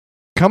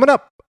Coming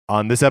up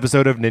on this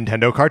episode of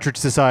Nintendo Cartridge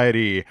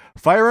Society,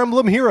 Fire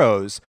Emblem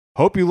Heroes.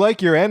 Hope you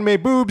like your anime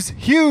boobs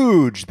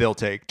huge. They'll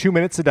take 2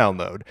 minutes to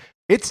download.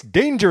 It's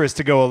dangerous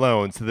to go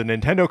alone, so the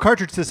Nintendo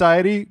Cartridge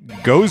Society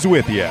goes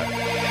with you.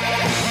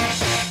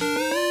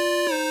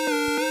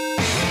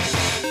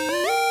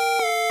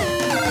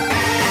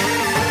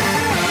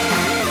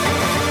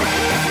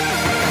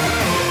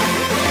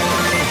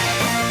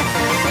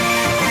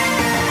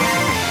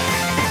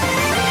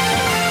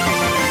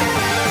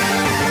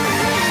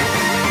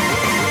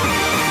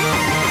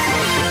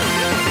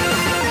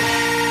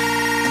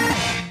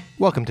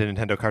 Welcome to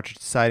Nintendo Cartridge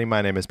Society.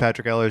 My name is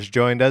Patrick Ellers,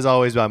 joined as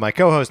always by my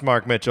co-host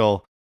Mark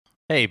Mitchell.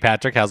 Hey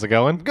Patrick, how's it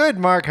going? Good,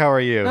 Mark. How are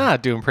you?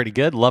 Doing pretty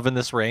good. Loving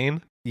this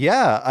rain.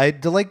 Yeah,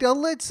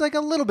 it's like a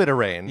little bit of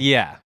rain.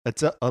 Yeah.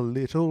 It's a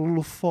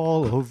little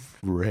fall of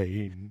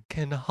rain.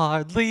 Can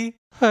hardly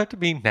hurt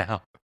me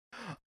now.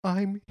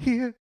 I'm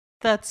here.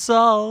 That's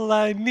all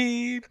I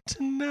need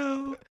to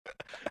know.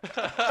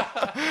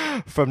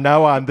 From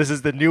now on, this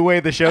is the new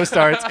way the show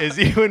starts, is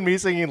you and me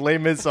singing Les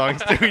Mis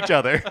songs to each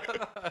other.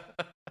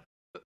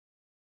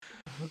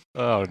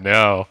 Oh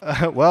no.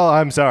 Well,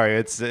 I'm sorry.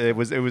 It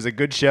was a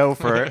good show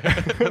for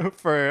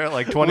for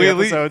like 20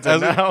 episodes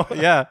and now.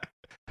 Yeah.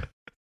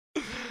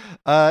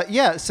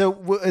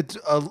 So it's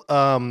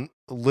a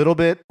little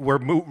bit. We're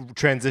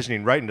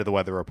transitioning right into the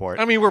weather report.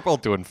 I mean, we're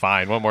both doing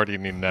fine. What more do you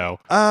need to know?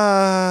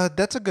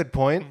 That's a good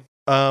point.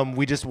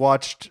 We just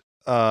watched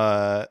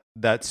that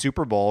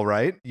Super Bowl,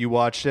 right? You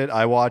watched it.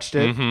 I watched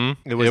it.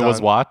 Mm-hmm. It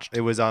was watched.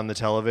 It was on the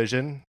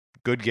television.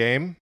 Good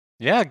game.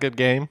 Yeah, good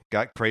game.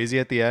 Got crazy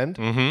at the end.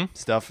 Mm-hmm.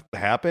 Stuff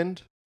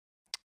happened.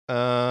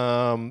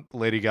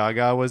 Lady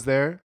Gaga was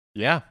there.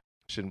 Yeah.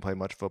 Shouldn't play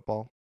much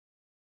football.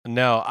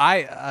 No,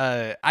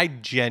 I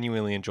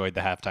genuinely enjoyed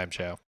the halftime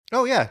show.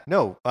 Oh yeah,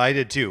 no, I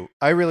did too.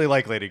 I really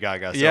like Lady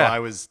Gaga, so Yeah. I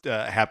was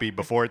happy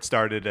before it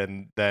started,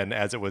 and then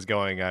as it was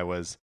going, I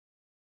was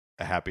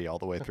happy all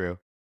the way through.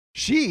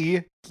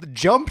 She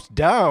jumped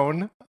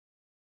down,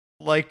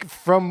 like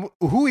from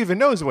who even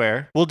knows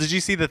where. Well, did you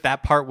see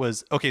that part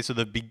was okay? So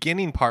the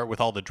beginning part with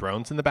all the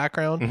drones in the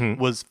background Mhm.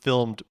 was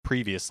filmed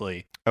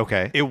previously.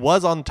 Okay, It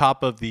was on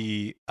top of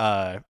the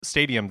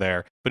stadium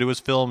there, but it was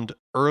filmed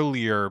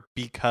earlier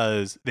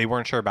because they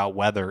weren't sure about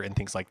weather and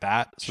things like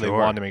that. So they Sure.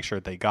 wanted to make sure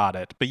they got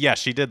it. But yeah,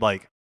 she did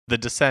like the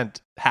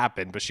descent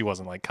happened, but she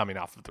wasn't like coming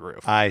off of the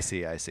roof. I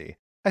see. I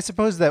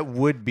suppose that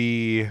would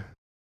be.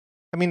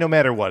 I mean, no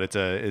matter what, it's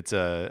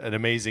an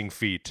amazing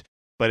feat,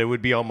 but it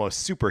would be almost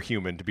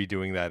superhuman to be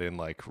doing that in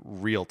like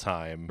real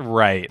time.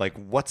 Right. Like,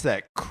 what's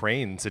that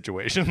crane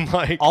situation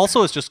like?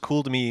 Also, it's just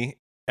cool to me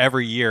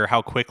every year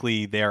how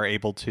quickly they are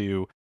able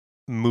to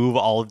move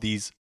all of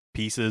these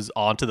pieces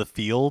onto the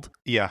field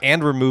Yeah.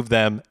 and remove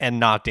them and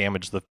not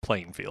damage the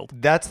playing field.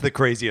 That's the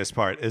craziest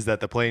part, is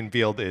that the playing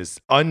field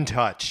is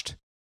untouched.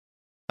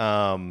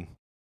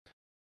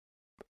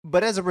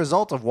 But as a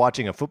result of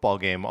watching a football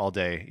game all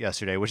day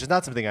yesterday, which is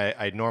not something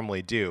I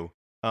normally do,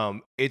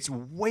 it's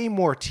way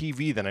more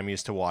TV than I'm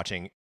used to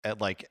watching at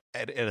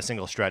a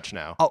single stretch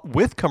now.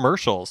 With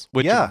commercials,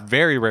 which Yeah.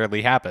 very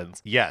rarely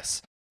happens.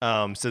 Yes.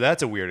 So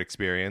that's a weird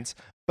experience.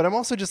 But I'm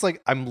also just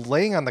like, I'm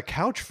laying on the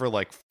couch for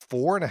like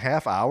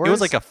 4.5 hours. It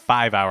was like a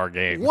 5-hour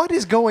game. What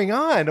is going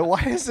on?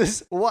 Why is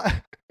this? What?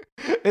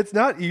 It's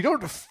not. You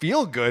don't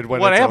feel good when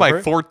What it's am over.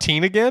 I,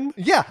 14 again?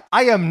 Yeah,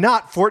 I am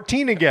not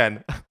 14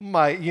 again.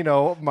 My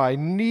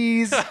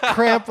knees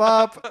cramp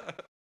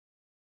up.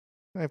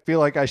 I feel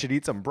like I should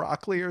eat some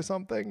broccoli or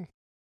something.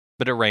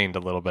 But it rained a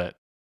little bit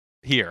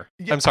here.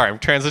 Yeah. I'm sorry, I'm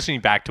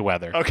transitioning back to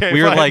weather. Okay,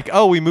 we were fine. like,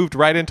 oh, we moved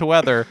right into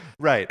weather.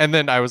 Right. And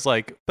then I was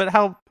like, but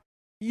how?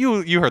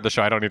 You heard the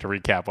show. I don't need to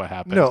recap what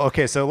happened. No,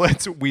 okay, so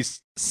we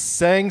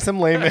sang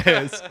some Les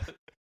Mis.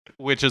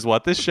 Which is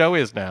what this show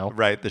is now.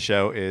 Right, the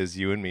show is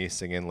you and me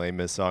singing Les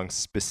Mis songs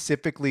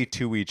specifically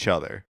to each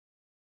other.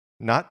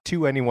 Not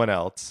to anyone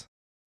else,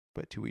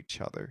 but to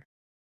each other.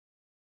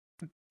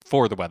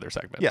 For the weather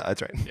segment. Yeah,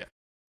 that's right.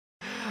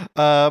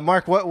 Yeah.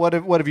 Mark, what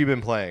have you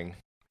been playing?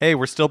 Hey,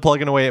 we're still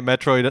plugging away at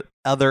Metroid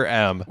Other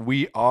M.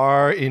 We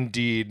are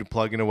indeed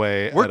plugging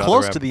away. We're at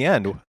close Other to M. the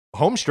end.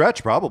 Home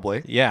stretch,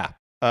 probably. Yeah.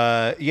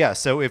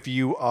 So if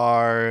you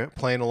are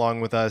playing along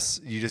with us,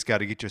 you just got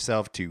to get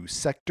yourself to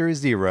Sector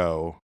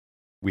 0,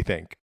 we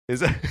think.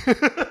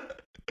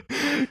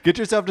 Get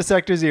yourself to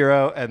Sector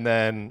 0 and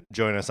then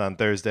join us on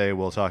Thursday.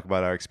 We'll talk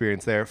about our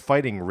experience there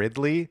fighting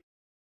Ridley.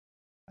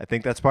 I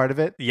think that's part of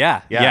it.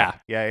 Yeah.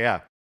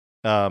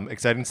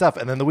 Exciting stuff.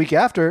 And then the week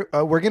after,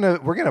 we're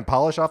gonna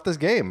polish off this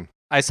game.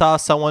 I saw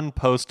someone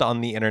post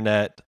on the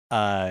internet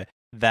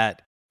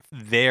that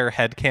their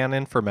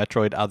headcanon for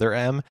Metroid Other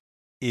M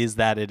is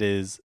that it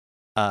is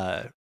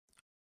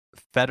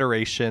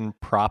Federation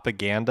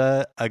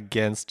propaganda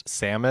against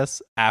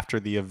Samus after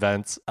the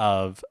events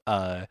of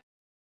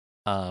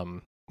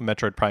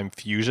Metroid Prime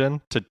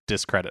Fusion to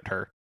discredit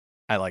her.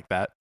 I like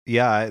that.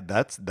 Yeah,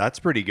 that's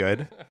pretty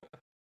good.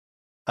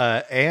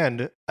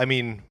 And I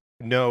mean,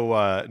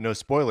 no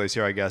spoilers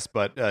here, I guess,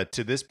 but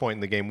to this point in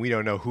the game, we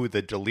don't know who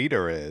the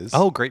deleter is.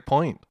 Oh, great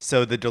point.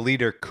 So the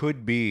deleter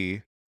could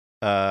be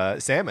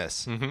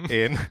Samus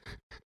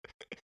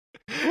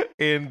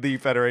in the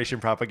Federation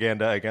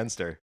propaganda against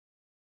her.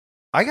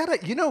 I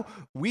gotta,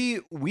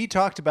 we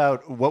talked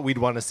about what we'd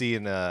want to see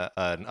in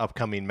an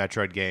upcoming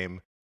Metroid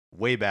game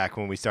way back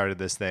when we started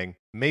this thing.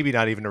 Maybe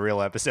not even a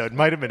real episode.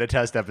 Might have been a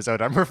test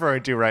episode I'm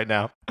referring to right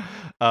now.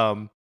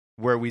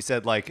 Where we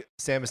said like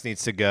Samus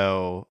needs to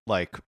go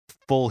like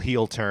full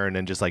heel turn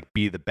and just like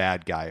be the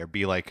bad guy or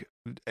be like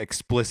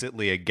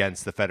explicitly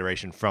against the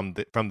Federation from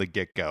the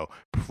get-go.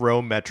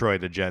 Pro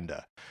Metroid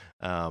agenda.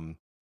 I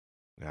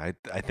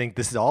think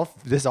this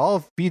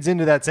all feeds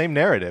into that same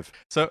narrative.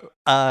 So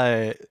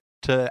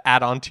to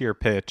add on to your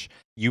pitch,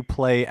 you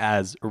play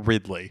as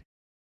Ridley.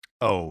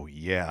 Oh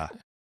yeah.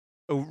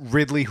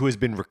 Ridley, who has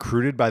been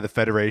recruited by the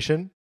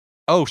Federation.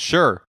 Oh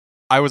sure.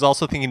 I was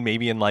also thinking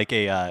maybe in like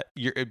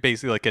you're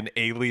basically like an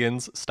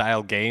Aliens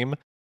style game,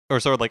 or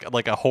sort of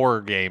like a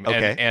horror game.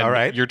 Okay, and all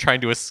right. You're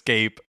trying to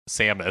escape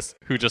Samus,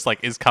 who just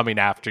like is coming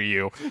after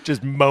you,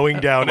 just mowing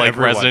down like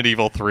everyone. Resident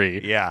Evil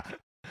 3. Yeah.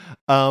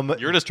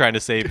 You're just trying to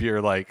save your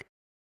like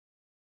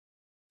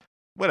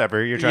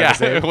whatever you're trying to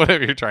save.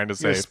 Whatever you're trying to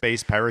Your save.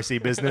 space piracy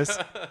business.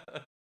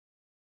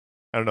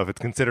 I don't know if it's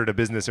considered a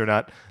business or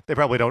not. They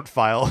probably don't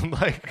file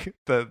like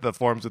the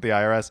forms with the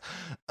IRS.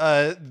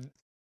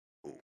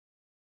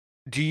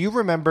 Do you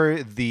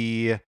remember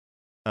the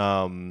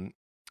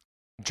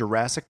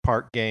Jurassic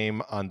Park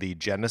game on the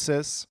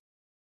Genesis?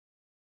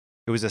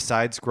 It was a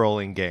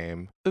side-scrolling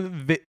game.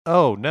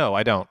 Oh no,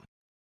 I don't.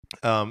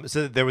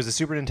 So there was a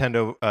Super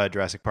Nintendo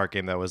Jurassic Park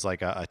game that was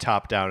like a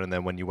top-down, and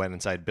then when you went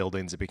inside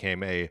buildings, it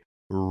became a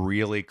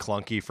really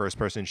clunky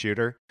first-person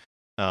shooter.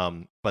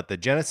 But the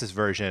Genesis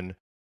version,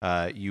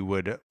 you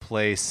would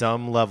play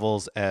some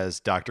levels as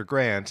Dr.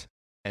 Grant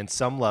and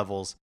some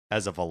levels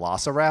as a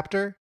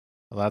Velociraptor.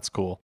 Well, that's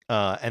cool.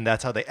 And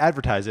that's how they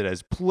advertise it,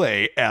 as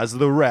play as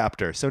the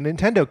Raptor. So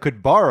Nintendo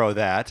could borrow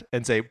that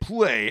and say,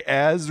 play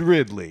as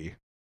Ridley.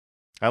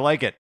 I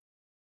like it.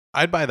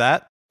 I'd buy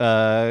that.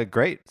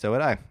 Great. So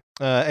would I.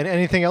 And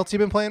anything else you've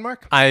been playing,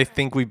 Mark? I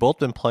think we've both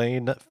been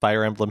playing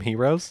Fire Emblem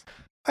Heroes.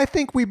 I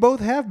think we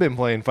both have been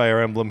playing Fire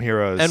Emblem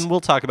Heroes. And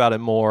we'll talk about it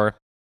more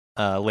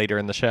later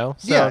in the show.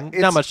 So Yeah,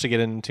 not much to get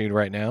into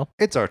right now.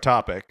 It's our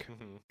topic.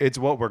 It's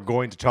what we're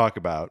going to talk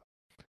about.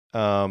 We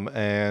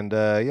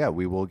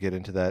will get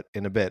into that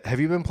in a bit.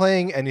 Have you been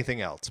playing anything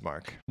else,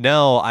 Mark?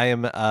 No, I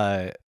am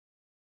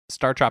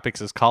Star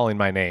Tropics is calling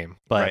my name,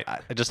 but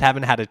Right. I just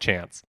haven't had a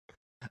chance.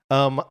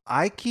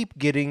 I keep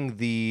getting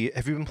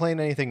have you been playing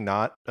anything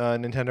not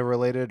Nintendo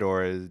related,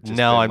 or is it just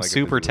No, been, I'm like, a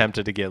super busy week?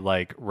 tempted to get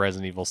like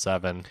Resident Evil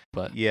 7,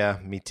 but Yeah,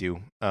 me too.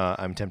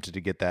 I'm tempted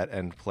to get that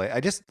and play.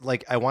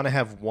 I want to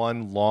have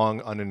one long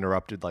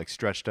uninterrupted like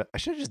stretched. I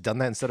should have just done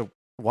that instead of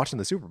watching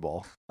the Super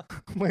Bowl.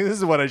 Like, this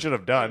is what I should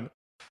have done.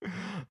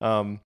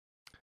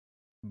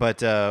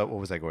 But what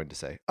was I going to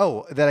say?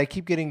 Oh, that I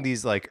keep getting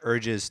these like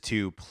urges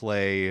to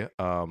play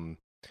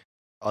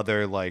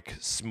other like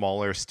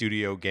smaller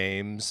studio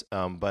games.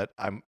 But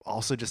I'm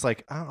also just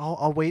like,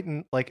 I'll wait,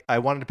 and like I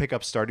wanted to pick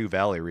up Stardew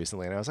Valley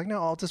recently, and I was like,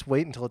 no, I'll just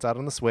wait until it's out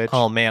on the Switch.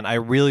 oh man, I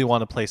really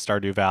want to play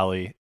Stardew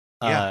Valley.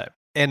 Yeah.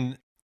 And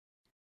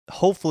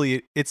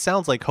hopefully it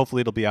sounds like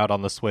it'll be out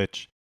on the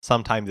Switch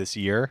sometime this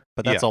year,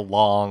 but that's Yeah. a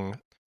long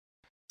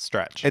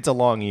stretch. It's a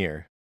long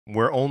year.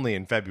 We're only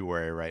in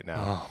February right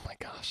now. Oh my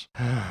gosh.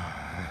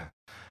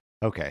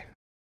 Okay.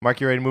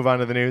 Mark, you ready to move on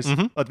to the news?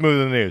 Mhm. Let's move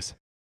to the news.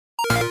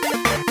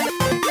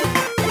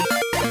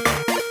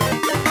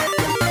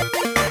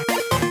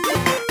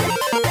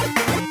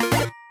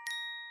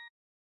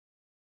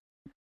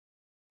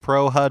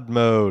 Pro HUD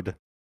mode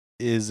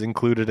is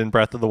included in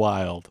Breath of the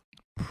Wild.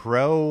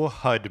 Pro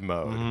HUD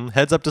mode.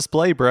 Heads up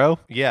display, bro.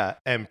 Yeah,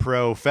 and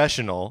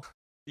professional.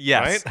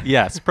 Yes. Right?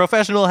 Yes.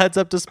 Professional heads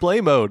up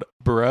display mode,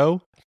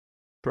 bro.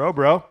 Bro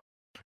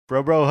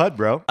HUD,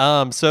 bro.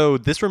 So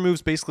this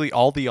removes basically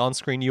all the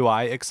on-screen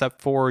UI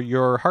except for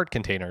your heart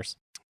containers.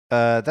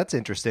 That's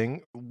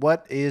interesting.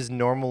 What is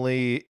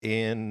normally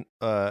in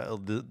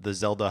the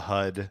Zelda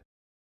HUD?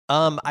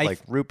 I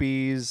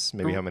Rupees,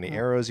 maybe how many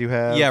arrows you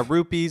have. Yeah,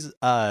 rupees.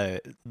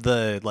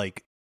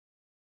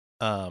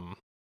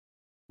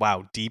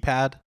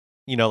 D-pad.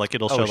 You know, like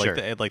it'll show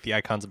sure. like the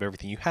icons of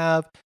everything you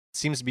have.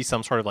 Seems to be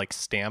some sort of like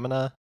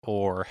stamina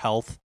or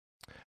health,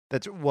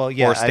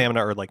 or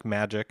stamina or like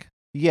magic.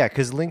 Yeah,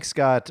 because Link's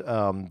got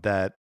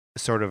that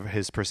sort of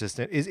his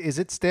persistent. Is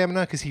it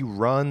stamina? Because he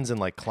runs and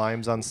like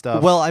climbs on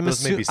stuff. Well, I'm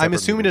Those may be assuming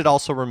separate it meters.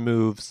 also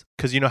removes,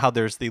 because you know how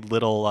there's the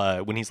little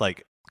when he's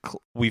like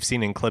we've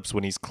seen in clips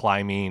when he's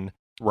climbing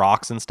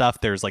rocks and stuff.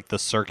 There's like the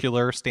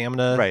circular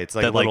stamina, Right, it's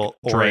like that little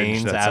like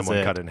orange drains that as someone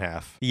it. cut in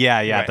half. Yeah,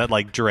 Right. that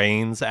like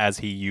drains as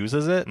he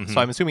uses it. Mhm.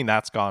 So I'm assuming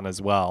that's gone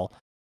as well.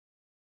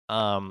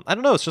 I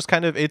don't know. It's just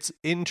kind of, it's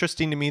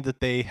interesting to me that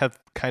they have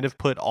kind of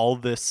put all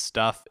this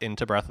stuff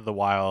into Breath of the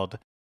Wild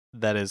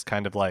that is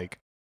kind of like,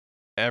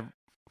 kind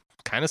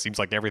of seems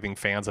like everything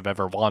fans have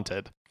ever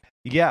wanted.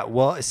 Yeah,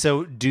 well,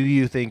 so do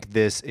you think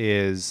this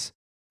is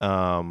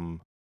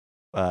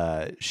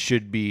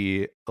should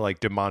be like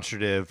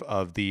demonstrative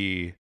of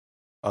the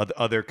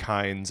other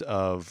kinds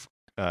of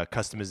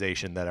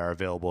customization that are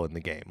available in the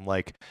game.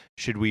 Like,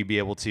 should we be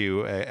able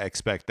to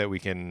expect that we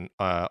can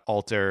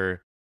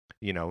alter,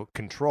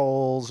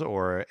 controls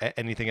or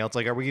anything else?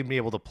 Like, are we going to be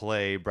able to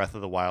play Breath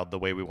of the Wild the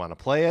way we want to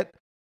play it?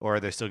 Or are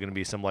there still going to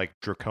be some like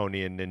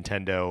draconian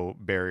Nintendo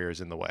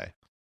barriers in the way?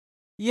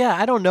 Yeah,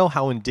 I don't know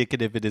how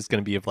indicative it is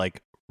going to be of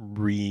like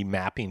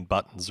remapping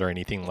buttons or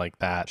anything like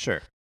that.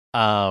 Sure.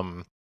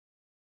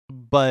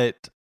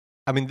 But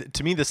I mean,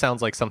 to me, this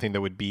sounds like something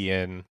that would be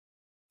in,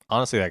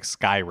 honestly, like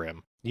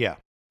Skyrim, Yeah.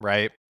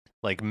 right?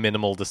 Like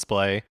minimal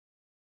display,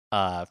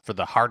 for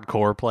the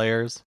hardcore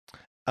players.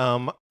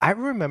 I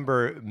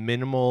remember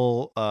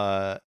minimal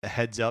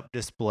heads-up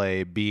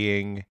display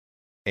being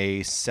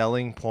a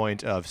selling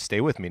point of, stay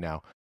with me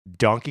now,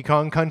 Donkey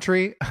Kong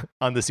Country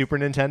on the Super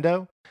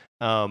Nintendo.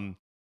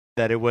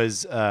 That it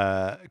was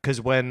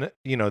because when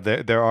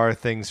there are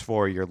things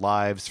for your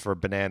lives, for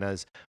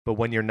bananas, but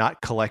when you're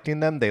not collecting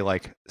them, they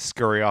like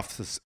scurry off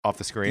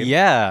the screen.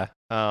 Yeah.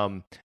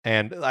 And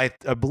I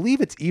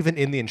believe it's even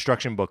in the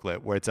instruction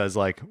booklet where it says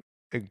like,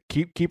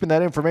 keeping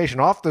that information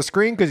off the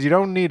screen because you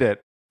don't need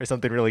it, or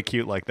something really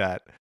cute like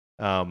that.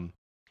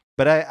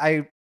 But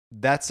I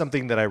that's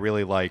something that I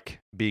really like,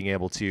 being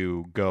able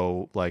to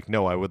go like,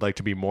 no, I would like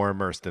to be more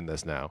immersed in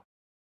this now.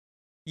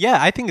 Yeah,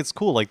 I think it's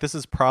cool. Like, this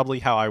is probably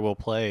how I will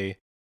play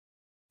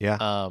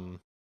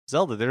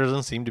Zelda. There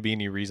doesn't seem to be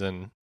any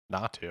reason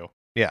not to.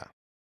 Yeah.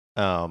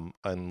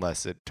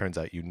 Unless it turns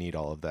out you need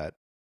all of that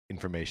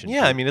information.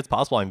 Yeah, I mean, it's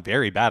possible I'm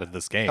very bad at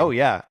this game. Oh,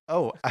 yeah.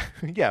 Oh,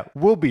 yeah.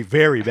 We'll be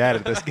very bad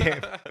at this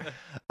game.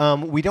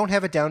 We don't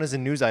have it down as a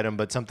news item,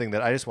 but something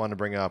that I just wanted to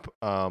bring up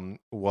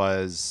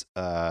was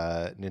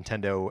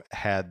Nintendo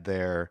had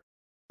their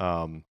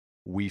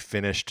We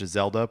Finished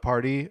Zelda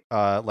party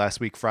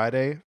last week,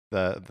 Friday,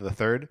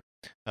 the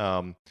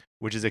 3rd,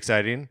 which is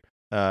exciting.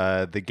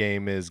 The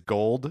game is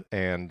gold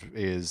and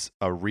is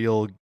a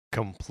real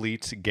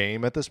complete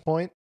game at this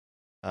point.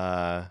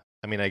 I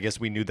mean, I guess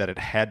we knew that it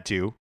had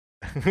to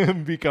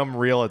become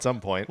real at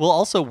some point. Well,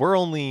 also, we're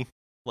only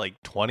like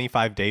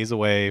 25 days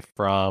away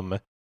from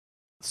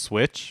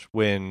Switch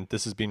when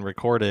this is being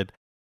recorded.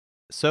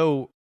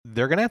 So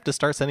they're going to have to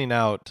start sending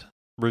out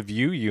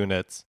review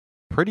units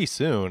pretty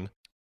soon.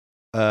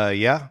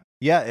 Yeah,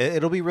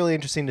 it'll be really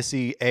interesting to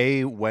see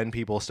when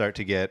people start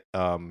to get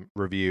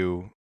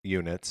review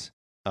units,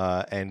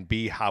 and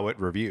B, how it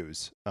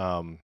reviews.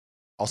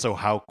 Also,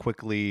 how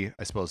quickly.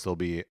 I suppose there'll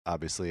be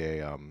obviously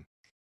a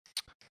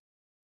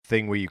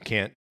thing where you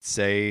can't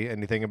say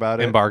anything about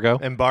it. Embargo.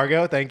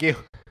 Thank you.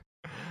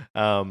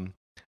 On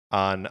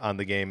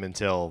the game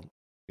until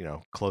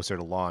closer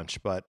to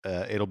launch, but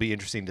it'll be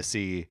interesting to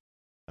see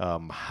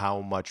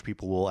how much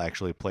people will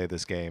actually play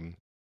this game.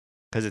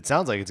 Because it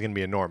sounds like it's going to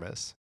be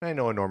enormous. I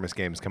know enormous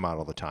games come out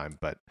all the time,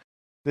 but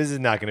this is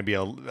not going to be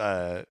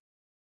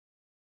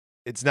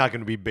it's not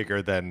going to be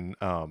bigger than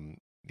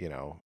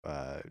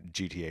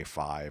GTA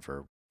 5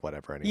 or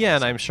whatever. Anyway. Yeah,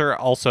 and I'm sure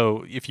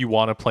also if you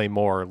want to play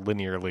more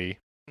linearly,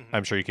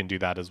 I'm sure you can do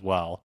that as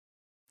well.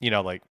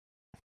 Like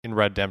in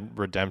Red Dead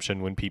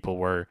Redemption, when people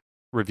were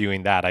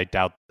reviewing that, I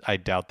doubt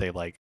they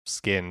like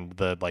skinned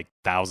the like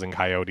 1,000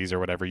 coyotes or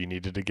whatever you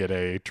needed to get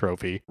a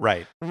trophy.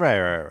 Right.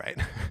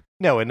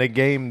 No, in the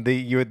game,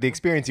 the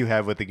experience you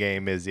have with the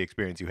game is the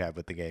experience you have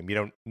with the game. You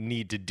don't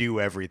need to do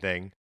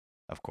everything,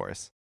 of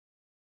course.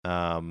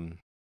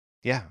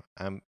 Yeah,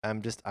 I'm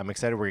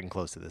excited we're getting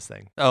close to this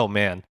thing. Oh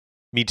man,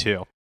 me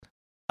too.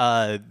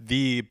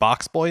 The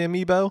Box Boy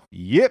amiibo,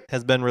 yep,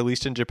 has been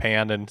released in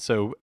Japan, and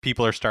so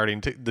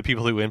the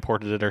people who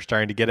imported it are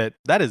starting to get it.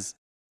 That is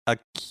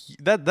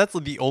that's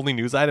the only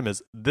news item,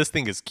 is this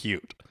thing is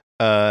cute.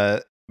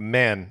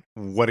 Man,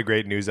 what a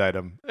great news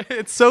item.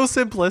 It's so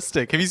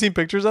simplistic. Have you seen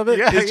pictures of it?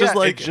 Yeah, it's just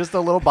like it's just a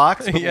little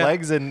box with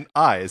legs and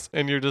eyes.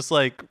 And you're just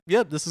like,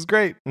 yep, this is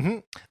great.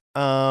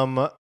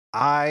 Mm-hmm.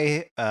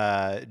 I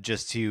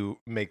just to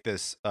make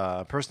this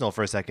personal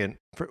for a second.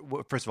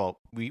 First of all,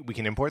 we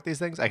can import these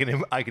things. I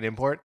can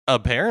import.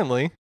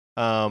 Apparently.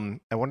 I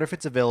wonder if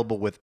it's available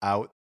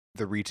without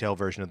the retail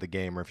version of the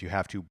game, or if you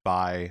have to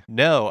buy.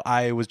 No,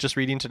 I was just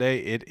reading today.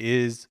 It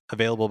is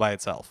available by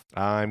itself.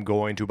 I'm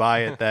going to buy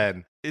it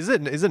then. Is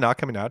it not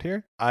coming out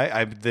here?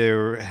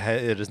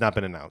 It has not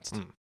been announced.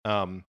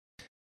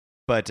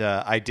 But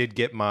I did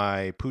get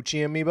my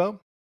Poochie amiibo.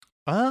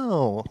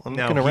 Oh, I'm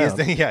looking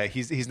around.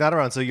 He's not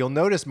around. So you'll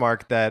notice,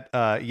 Mark, that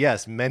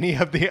yes, many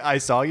of I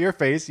saw your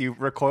face. You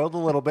recoiled a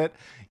little bit.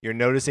 You're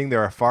noticing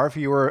there are far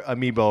fewer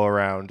amiibo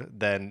around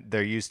than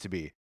there used to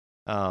be.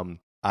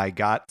 I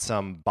got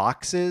some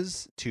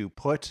boxes to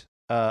put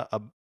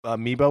a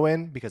amiibo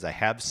in because I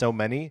have so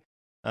many.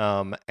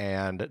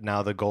 And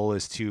now the goal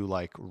is to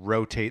like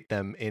rotate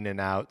them in and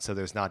out, so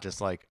there's not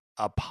just like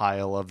a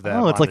pile of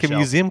them. Oh, it's like a shelf.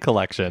 Museum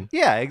collection.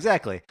 Yeah,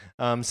 exactly.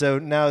 So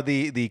now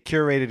the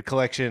curated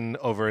collection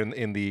over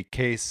in the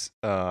case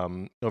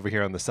over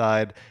here on the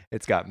side,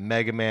 it's got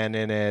Mega Man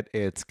in it.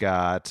 It's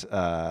got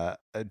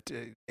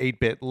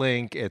 8-bit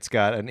Link. It's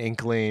got an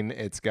Inkling.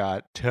 It's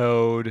got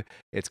Toad.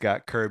 It's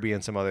got Kirby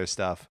and some other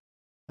stuff.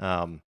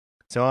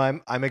 So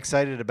I'm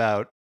excited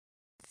about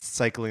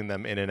cycling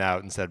them in and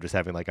out instead of just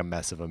having like a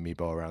mess of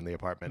amiibo around the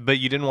apartment. But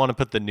you didn't want to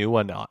put the new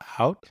one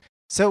out,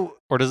 So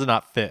or does it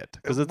not fit?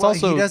 Because it's well,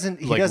 also he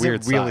doesn't like,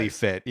 weird really size.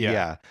 fit.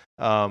 Yeah.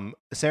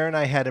 Sarah and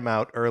I had him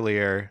out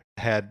earlier.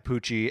 Had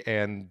Poochie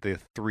and the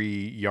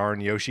 3 Yarn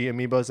Yoshi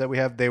amiibos that we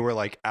have. They were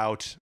like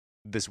out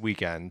this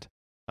weekend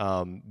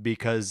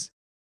because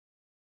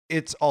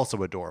it's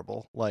also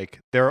adorable. Like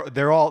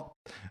they're all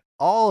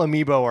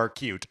amiibo are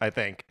cute, I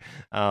think,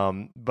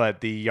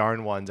 but the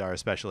yarn ones are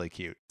especially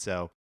cute.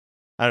 So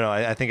I don't know.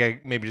 I think I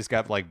maybe just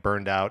got like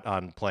burned out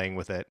on playing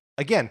with it.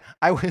 Again,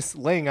 I was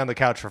laying on the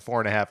couch for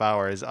 4.5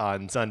 hours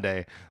on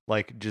Sunday,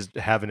 like just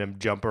having him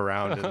jump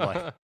around and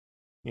like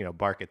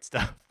bark at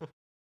stuff.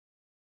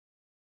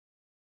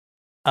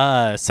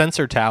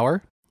 Sensor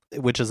Tower,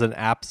 which is an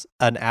app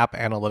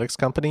analytics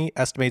company,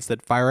 estimates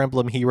that Fire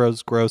Emblem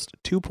Heroes grossed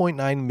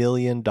 $2.9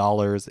 million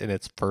in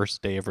its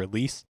first day of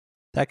release.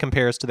 That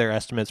compares to their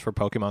estimates for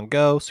Pokemon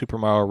Go, Super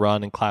Mario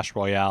Run, and Clash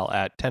Royale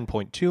at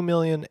 10.2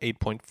 million,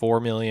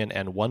 8.4 million,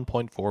 and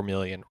 1.4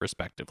 million,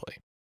 respectively.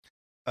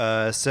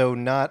 So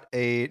not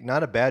a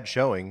bad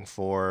showing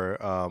for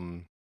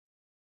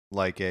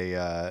like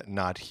a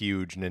not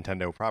huge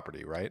Nintendo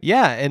property, right?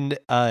 Yeah, and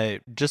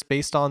just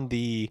based on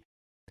the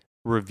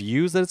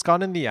reviews that it's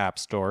gotten in the App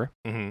Store,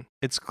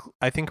 it's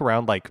I think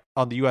around like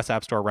on the US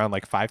App Store around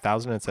like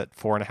 5,000. It's at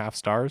 4.5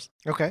 stars.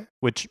 Okay,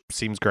 which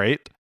seems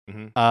great.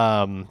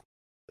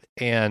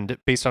 And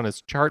based on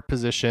its chart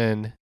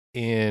position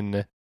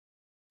in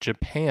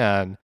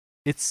Japan,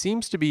 it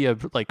seems to be a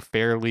like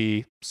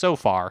fairly, so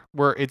far,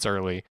 where it's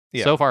early,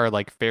 so far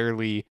like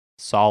fairly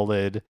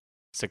solid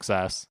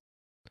success.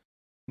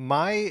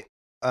 My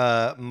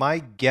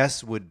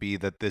guess would be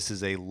that this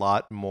is a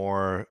lot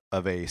more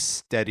of a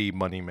steady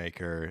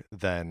moneymaker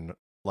than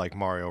like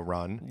Mario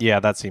Run. Yeah,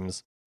 that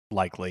seems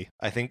likely.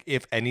 I think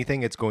if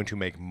anything, it's going to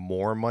make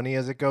more money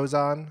as it goes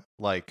on,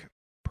 like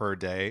per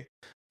day,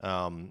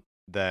 than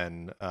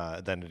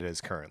it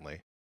is currently.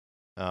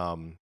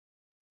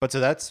 But so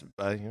that's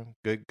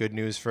good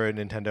news for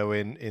Nintendo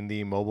in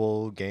the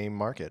mobile game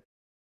market.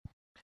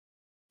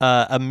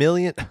 $1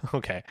 million.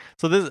 Okay,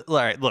 so this. All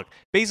right, look.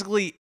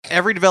 Basically,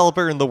 every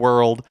developer in the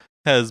world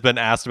has been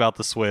asked about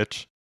the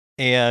Switch,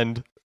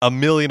 and 1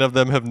 million of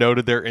them have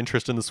noted their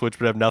interest in the Switch,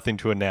 but have nothing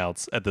to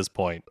announce at this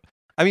point.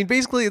 I mean,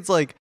 basically, it's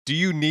like, do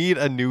you need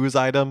a news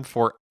item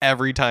for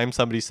every time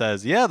somebody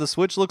says, "Yeah, the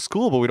Switch looks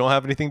cool, but we don't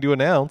have anything to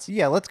announce"?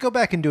 Yeah, let's go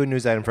back and do a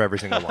news item for every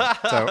single one.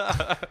 So,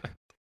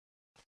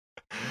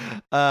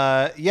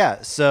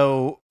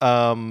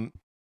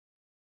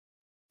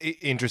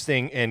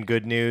 interesting and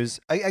good news.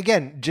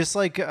 Again, just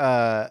like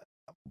I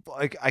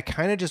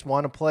kind of just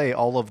want to play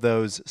all of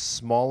those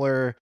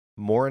smaller,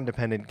 more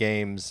independent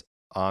games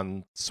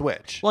on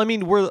Switch. Well, I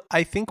mean,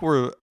 I think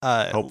we're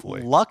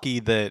hopefully lucky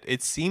that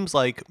it seems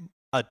like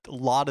a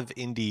lot of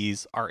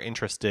indies are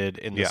interested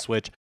in the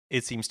Switch.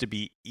 It seems to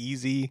be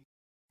easy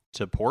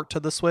to port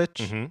to the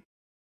Switch.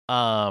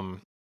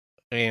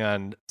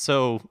 And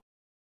so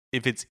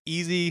if it's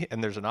easy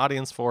and there's an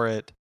audience for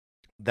it,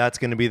 that's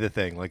going to be the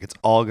thing. Like, it's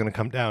all going to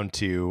come down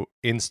to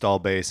install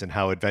base and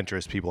how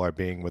adventurous people are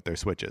being with their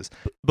Switches.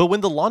 But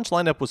when the launch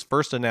lineup was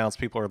first announced,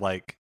 people are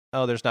like,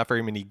 "Oh, there's not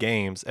very many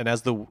games." And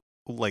as the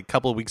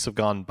couple of weeks have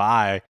gone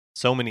by,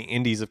 so many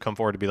indies have come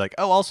forward to be like,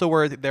 "Oh, also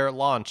we're there at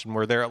launch, and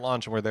we're there at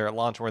launch, and we're there at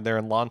launch, and we're there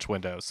in launch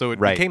window." So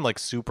it became like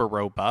super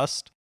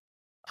robust.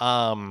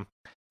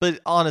 But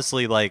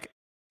honestly, like,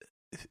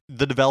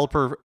 the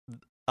developer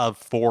of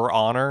For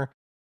Honor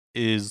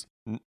is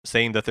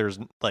saying that there's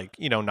like,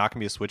 not gonna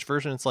be a Switch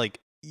version. It's like,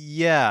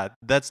 yeah,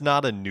 that's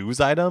not a news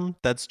item.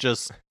 That's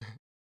just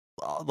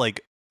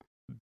like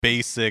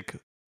basic.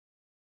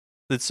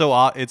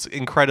 It's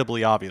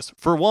incredibly obvious.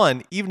 For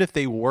one, even if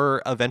they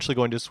were eventually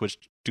going to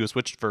do a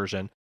Switch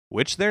version,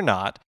 which they're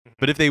not,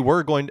 but if they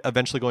were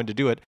eventually going to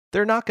do it,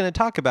 they're not going to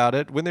talk about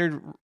it when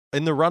they're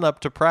in the run up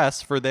to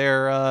press for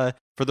their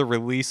for the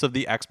release of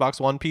the Xbox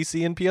One,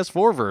 PC, and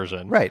PS4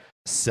 version. Right.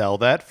 Sell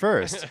that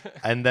first.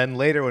 And then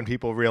later, when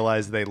people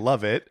realize they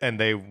love it and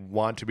they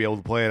want to be able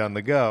to play it on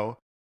the go,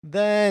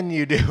 then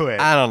you do it.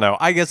 I don't know.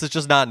 I guess it's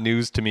just not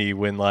news to me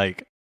when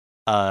like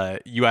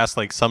you ask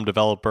like some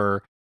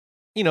developer,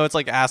 it's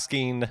like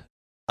asking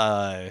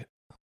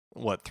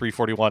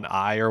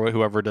 341i or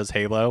whoever does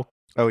Halo.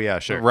 Oh yeah,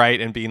 sure. Right,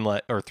 and being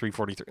like, or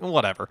 343,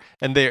 whatever.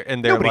 And they're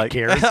Nobody like,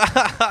 cares.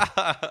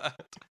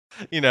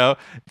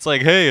 It's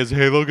like, "Hey, is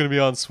Halo going to be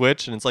on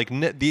Switch?" And it's like,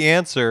 the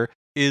answer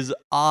is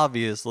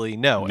obviously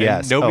no.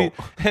 Yes. And nobody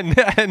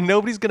and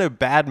nobody's going to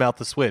badmouth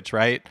the Switch,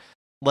 right?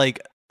 Like,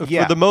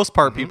 for the most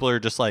part, people are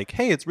just like,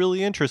 "Hey, it's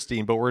really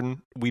interesting, but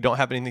we don't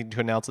have anything to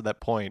announce at that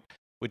point,"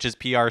 which is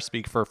PR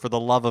speak for the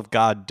love of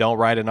God, don't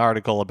write an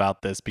article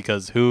about this,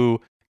 because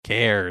who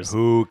cares?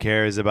 Who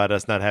cares about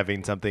us not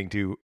having something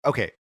to...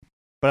 Okay,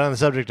 but on the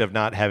subject of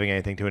not having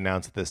anything to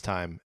announce at this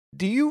time,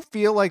 do you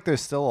feel like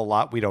there's still a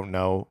lot we don't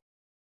know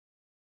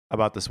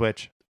about the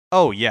Switch?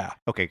 Oh, yeah.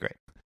 Okay, great.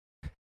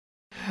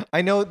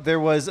 I know there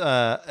was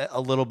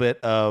a little bit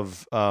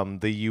of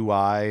the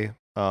UI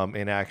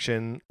in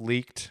action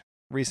leaked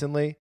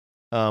recently.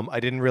 I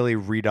didn't really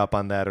read up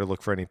on that or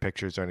look for any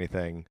pictures or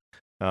anything.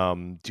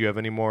 Do you have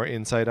any more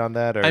insight on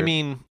that? Or I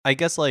mean, I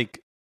guess like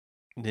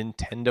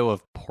Nintendo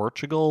of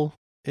Portugal,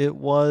 it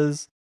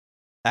was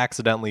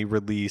accidentally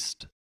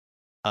released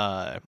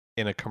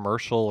in a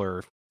commercial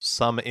or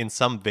in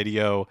some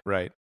video.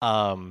 right,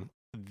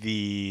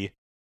 The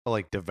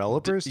like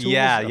developers tools?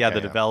 yeah, Okay, the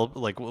develop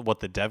like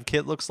what the dev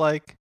kit looks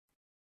like.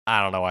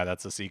 I don't know why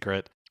that's a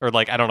secret, or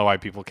like I don't know why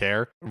people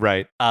care.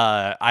 right,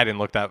 I didn't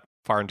look that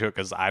far into it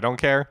because I don't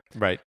care.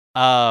 right.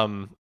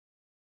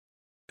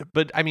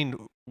 But I mean,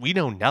 we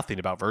know nothing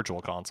about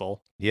Virtual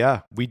Console.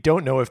 Yeah, we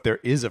don't know if there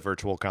is a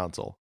virtual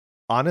console.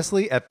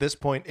 Honestly, at this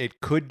point, it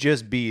could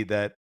just be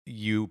that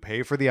you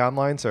pay for the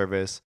online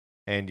service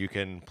and you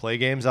can play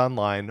games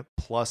online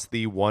plus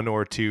the 1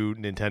 or 2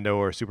 Nintendo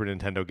or Super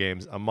Nintendo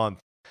games a month.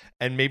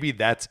 And maybe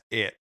that's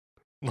it.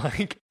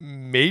 Like,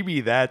 maybe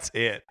that's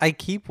it. I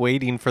keep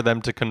waiting for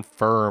them to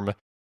confirm,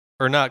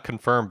 or not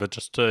confirm, but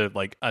just to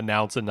like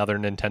announce another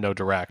Nintendo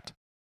Direct.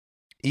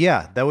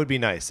 Yeah, that would be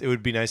nice. It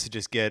would be nice to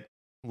just get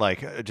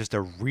like just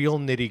a real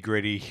nitty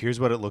gritty. Here's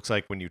what it looks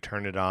like when you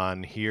turn it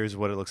on. Here's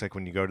what it looks like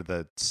when you go to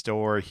the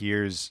store.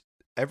 Here's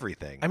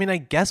everything. I mean, I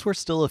guess we're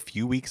still a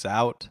few weeks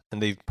out,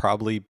 and they've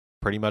probably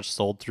pretty much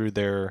sold through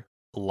their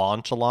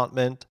launch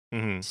allotment.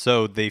 Mhm.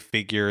 So they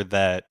figure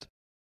that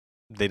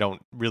they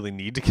don't really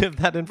need to give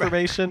that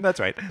information. That's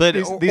right. But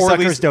these or at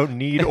suckers least- don't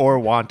need or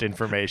want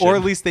information. Or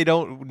at least they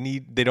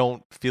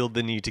don't feel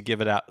the need to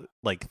give it out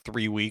like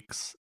 3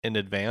 weeks in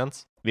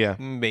advance. yeah.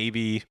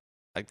 Maybe,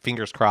 like,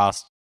 fingers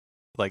crossed,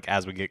 like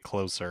as we get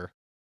closer.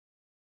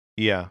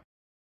 Yeah.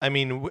 I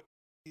mean,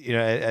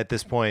 at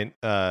this point,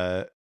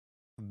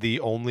 the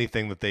only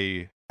thing that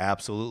they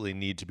absolutely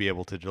need to be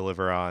able to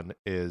deliver on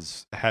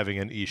is having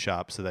an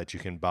eShop so that you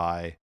can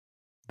buy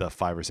the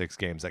 5 or 6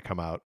 games that come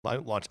out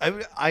launch.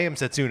 I Am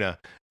Setsuna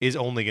is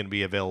only going to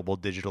be available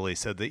digitally,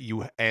 so that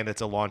and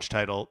it's a launch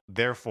title.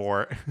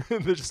 Therefore,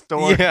 the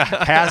store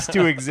has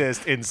to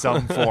exist in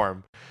some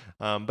form.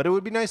 But it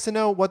would be nice to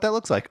know what that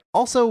looks like.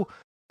 Also,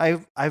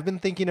 I've been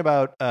thinking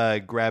about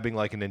grabbing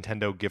like a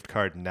Nintendo gift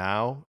card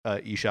now,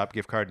 eShop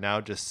gift card now,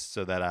 just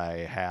so that I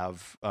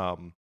have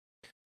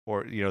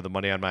or the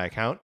money on my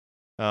account.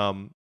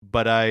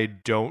 But I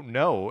don't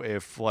know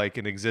if like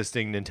an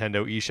existing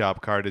Nintendo eShop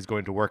card is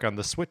going to work on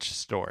the Switch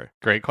store.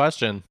 Great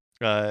question.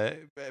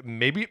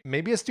 Maybe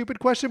a stupid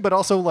question, but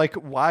also like,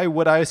 why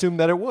would I assume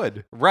that it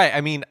would? Right. I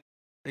mean,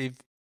 if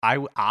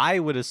I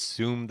would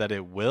assume that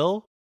it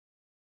will,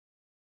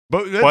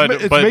 But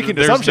it's but making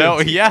there's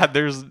assumptions.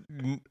 there's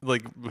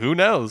like, who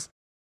knows?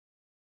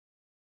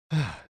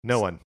 No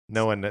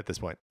one at this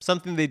point.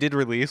 Something they did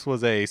release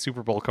was a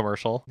Super Bowl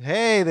commercial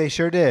Hey, they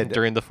sure did.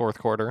 during the fourth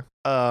quarter.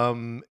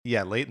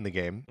 Yeah, late in the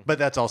game, but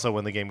that's also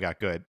when the game got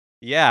good.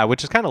 Yeah,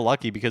 which is kind of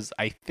lucky because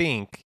I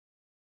think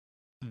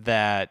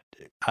that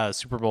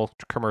Super Bowl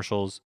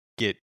commercials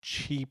get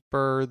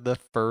cheaper the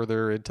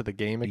further into the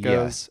game it goes.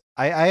 Yes.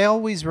 I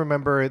always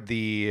remember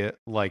the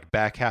like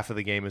back half of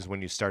the game is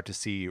when you start to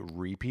see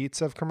repeats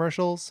of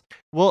commercials.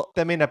 Well,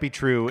 That may not be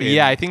true.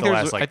 yeah, I think the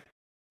there's last,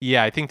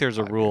 I think there's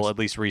a 5 rule years. at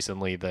least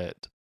recently that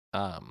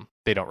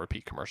they don't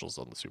repeat commercials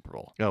on the Super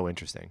Bowl. Oh,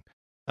 interesting.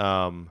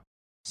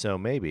 So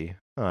maybe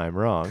I'm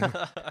wrong.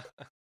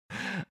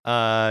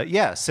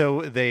 Yeah.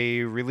 So they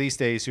released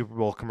a Super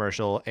Bowl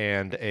commercial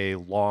and a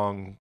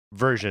long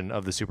version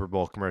of the Super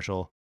Bowl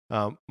commercial.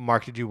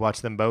 Mark, did you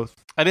watch them both?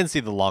 I didn't see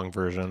the long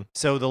version.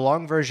 So the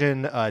long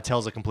version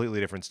tells a completely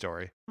different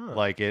story.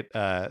 Like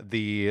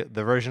the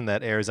version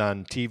that airs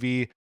on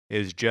TV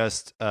is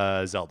just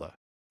Zelda,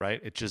 right?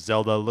 It's just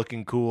Zelda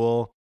looking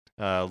cool,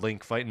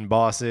 Link fighting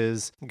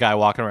bosses. Guy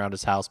walking around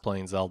his house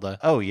playing Zelda.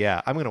 Oh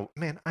yeah,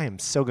 I am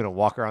so gonna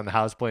walk around the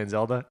house playing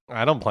Zelda.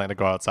 I don't plan to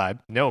go outside.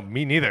 No,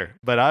 me neither.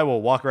 But I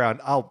will walk around.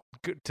 I'll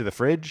go to the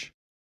fridge,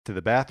 to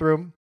the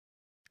bathroom.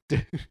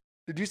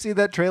 Did you see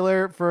that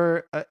trailer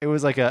for? It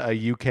was like a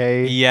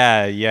UK.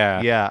 Yeah.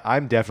 Yeah,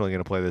 I'm definitely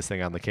gonna play this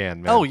thing on the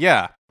can, man. Oh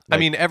yeah. I Like-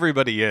 mean,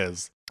 everybody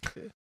is.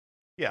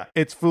 Yeah,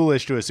 it's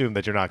foolish to assume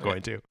that you're not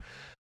going to.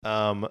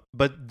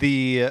 But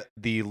the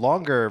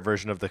longer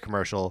version of the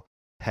commercial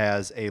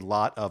has a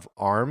lot of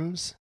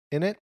arms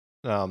in it.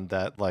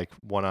 That like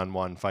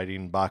one-on-one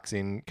fighting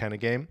boxing kind of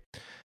game.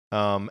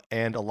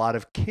 And a lot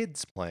of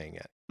kids playing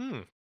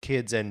it.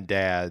 Kids and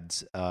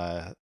dads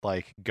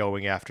like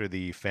going after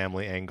the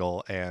family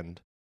angle,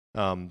 and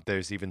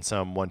there's even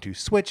some 1-2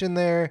 switch in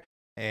there,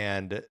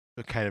 and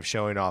kind of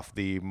showing off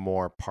the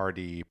more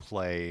party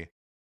play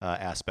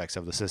aspects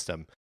of the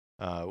system,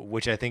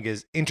 which I think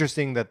is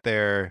interesting that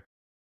they're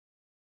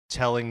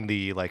telling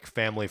the like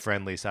family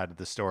friendly side of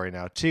the story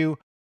now too,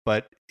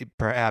 but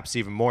perhaps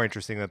even more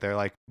interesting that they're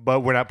like, but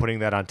we're not putting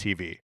that on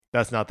TV.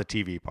 That's not the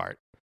TV part.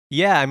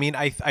 Yeah, I mean,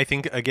 I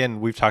think,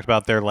 again, we've talked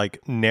about their like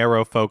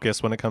narrow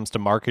focus when it comes to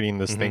marketing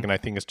this thing, and I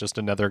think it's just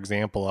another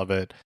example of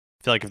it.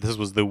 I feel like if this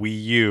was the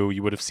Wii U,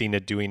 you would have seen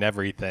it doing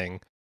everything.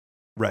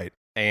 Right.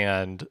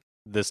 And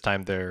this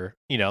time they're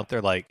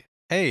like,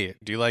 hey,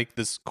 do you like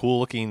this cool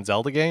looking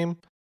Zelda game?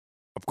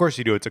 Of course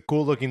you do. It's a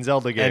cool looking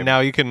Zelda game. And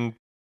now you can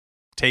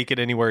take it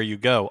anywhere you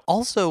go.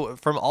 Also,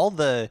 from all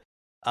the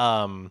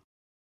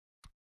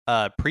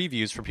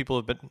previews for people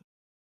who've been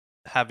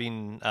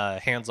having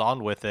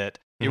hands-on with it,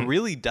 it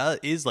really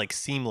is like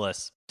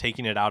seamless,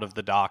 taking it out of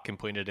the dock and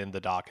putting it in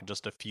the dock in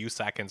just a few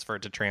seconds for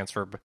it to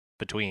transfer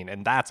between,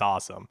 and that's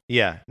awesome.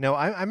 Yeah, no,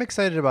 I'm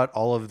excited about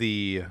all of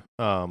the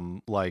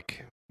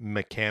like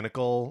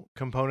mechanical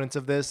components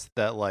of this.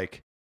 That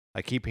like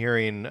I keep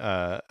hearing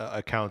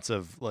accounts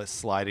of like,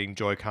 sliding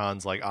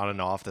Joy-Cons like on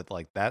and off.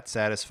 That's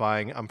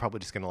satisfying. I'm probably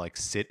just gonna like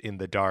sit in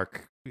the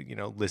dark,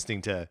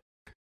 listening to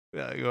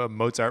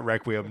Mozart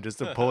Requiem, just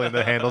to pulling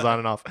the handles on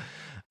and off,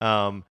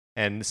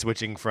 and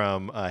switching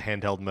from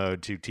handheld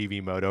mode to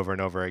TV mode over and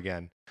over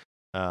again.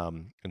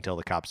 Until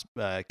the cops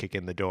kick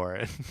in the door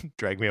and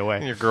drag me away.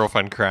 And your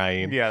girlfriend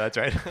crying. Yeah, that's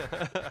right.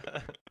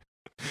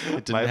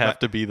 It didn't have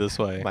to be this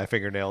way. My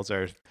fingernails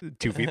are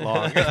 2 feet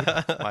long.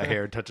 My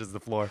hair touches the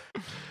floor.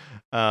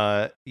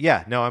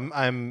 Yeah, no,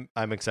 I'm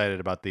excited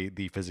about the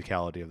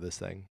physicality of this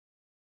thing.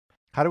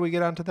 How do we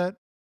get onto that?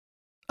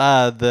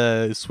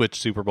 The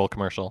Switch Super Bowl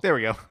commercial. There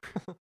we go.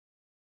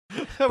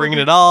 Bringing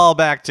it all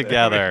back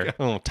together.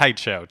 Oh, tight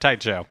show.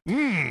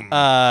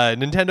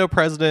 Nintendo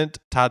president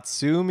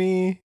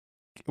Tatsumi.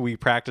 We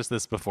practiced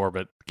this before,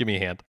 but give me a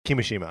hand.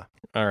 Kimishima.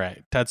 All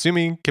right.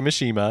 Tatsumi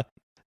Kimishima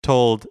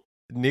told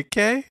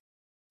Nikkei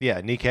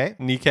that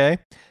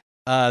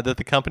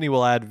the company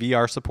will add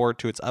VR support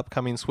to its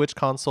upcoming Switch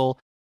console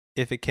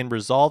if it can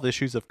resolve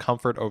issues of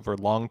comfort over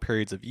long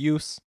periods of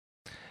use.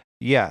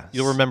 Yeah.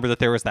 You'll remember that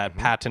there was that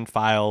patent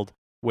filed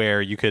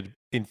where you could,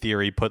 in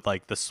theory, put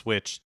like the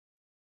Switch,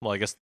 well, I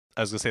guess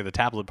I was going to say the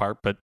tablet part,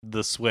 but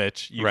the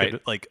Switch, you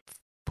could like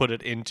put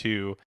it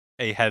into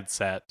a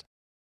headset.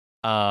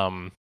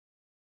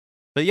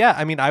 But yeah,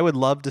 I mean, I would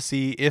love to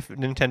see if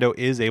Nintendo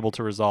is able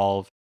to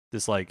resolve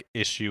this like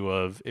issue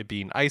of it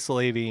being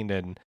isolating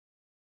and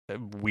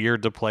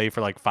weird to play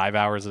for like 5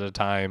 hours at a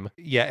time.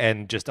 Yeah,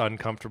 and just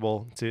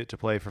uncomfortable to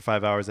play for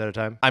 5 hours at a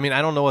time. I mean,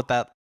 I don't know what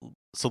that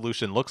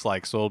solution looks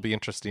like, so it'll be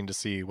interesting to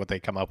see what they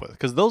come up with,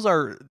 because those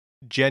are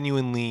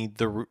genuinely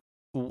the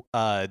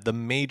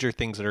major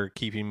things that are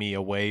keeping me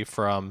away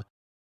from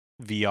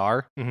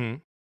VR.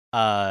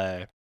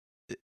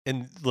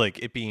 And like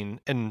it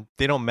being, and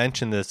they don't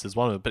mention this as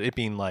one of them, but it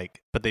being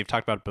like, but they've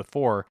talked about it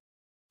before,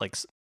 like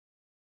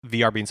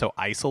VR being so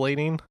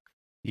isolating.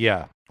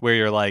 Yeah. Where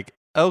you're like,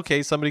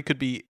 okay, somebody could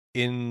be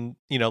in,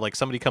 like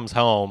somebody comes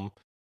home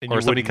and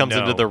or somebody comes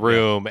into the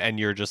room and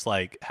you're just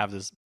like, have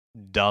this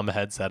dumb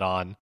headset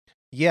on.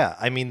 Yeah.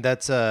 I mean,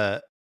 that's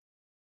the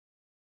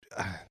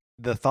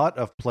thought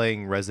of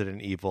playing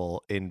Resident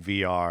Evil in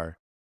VR.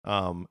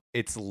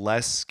 It's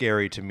less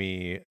scary to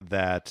me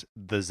that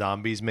the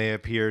zombies may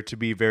appear to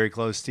be very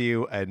close to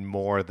you, and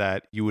more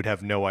that you would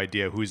have no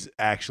idea who's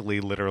actually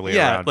literally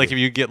around like you.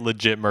 If you get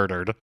legit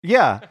murdered.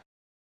 Yeah.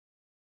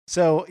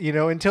 So,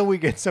 until we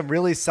get some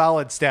really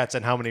solid stats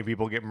on how many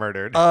people get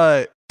murdered.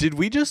 Did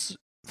we just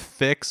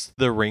fix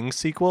the Ring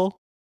sequel?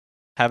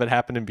 Have it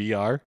happen in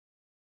VR?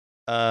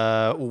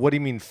 What do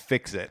you mean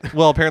fix it?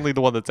 Well, apparently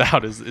the one that's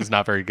out is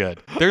not very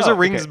good. There's a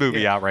Rings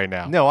movie out right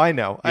now. No, I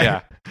know.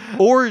 Yeah.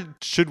 Or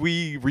should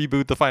we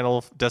reboot the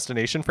Final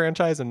Destination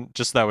franchise, and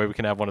just that way we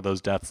can have one of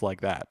those deaths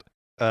like that?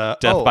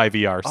 Death by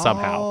VR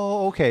somehow.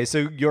 Oh, okay. So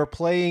you're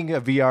playing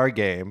a VR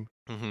game,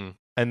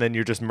 and then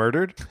you're just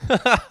murdered?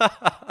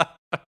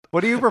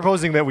 What are you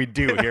proposing that we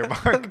do here,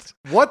 Mark?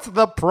 What's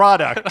the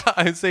product?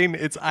 I'm saying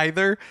it's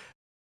either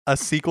a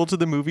sequel to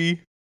the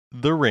movie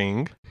The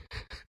Ring,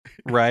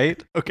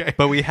 right? Okay.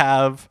 But we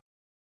have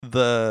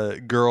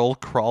the girl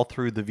crawl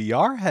through the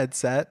VR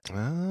headset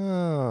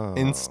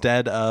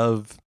instead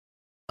of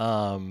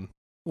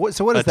what is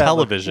that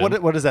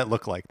television. What does that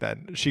look like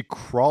then? She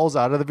crawls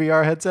out of the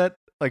VR headset?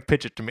 Like,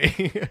 pitch it to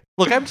me.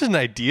 Look, I'm just an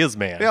ideas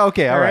man. Yeah,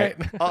 okay, all right.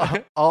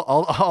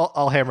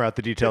 I'll hammer out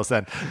the details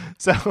then.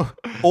 So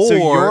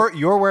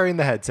you're wearing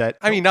the headset.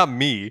 I mean, not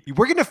me.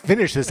 We're gonna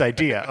finish this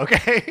idea,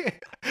 okay?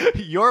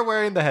 You're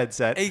wearing the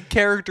headset. A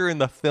character in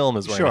the film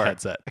is wearing a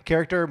headset. A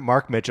character,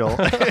 Mark Mitchell,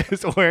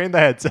 is wearing the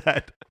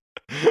headset.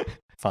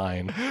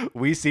 Fine.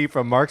 We see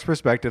from Mark's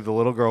perspective the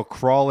little girl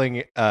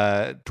crawling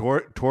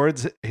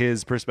towards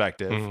his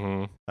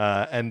perspective,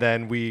 and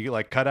then we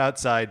like cut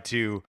outside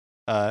to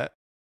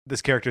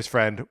this character's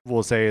friend.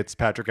 We'll say it's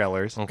Patrick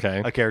Ellers,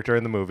 a character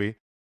in the movie,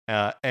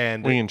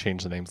 and we can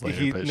change the names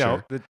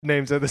later. The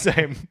names are the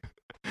same.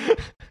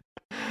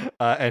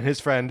 And his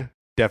friend,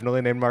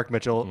 definitely named Mark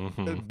Mitchell,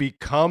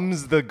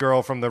 becomes the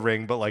girl from The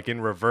Ring, but like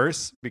in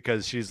reverse,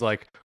 because she's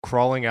like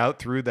crawling out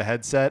through the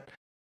headset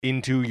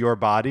into your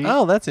body.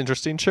 Oh, that's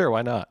interesting. Sure,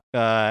 why not?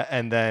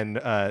 And then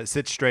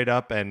sits straight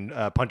up and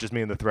punches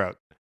me in the throat.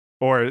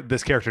 Or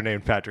this character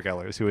named Patrick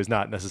Ellers, who is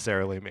not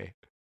necessarily me.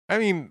 I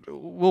mean,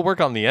 we'll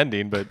work on the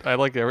ending, but I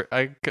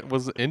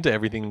was into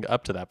everything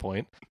up to that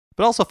point.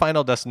 But also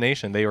Final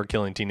Destination, they were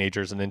killing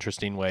teenagers in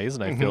interesting ways,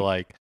 and I feel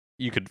like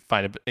you could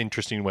find an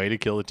interesting way to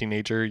kill a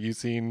teenager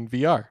using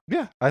VR.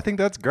 Yeah, I think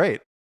that's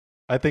great.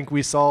 I think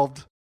we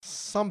solved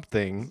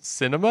something.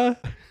 Cinema?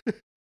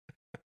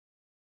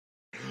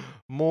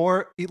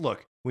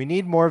 Look, we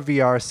need more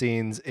VR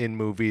scenes in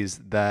movies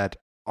that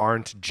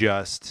aren't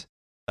just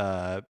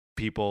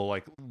people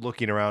like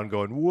looking around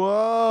going,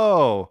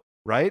 whoa,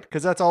 right?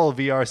 Because that's all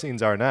VR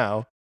scenes are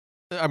now.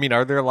 I mean,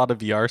 are there a lot of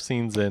VR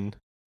scenes in?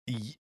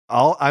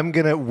 I'm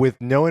gonna, with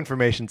no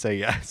information, say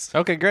yes.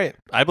 Okay, great.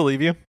 I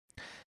believe you.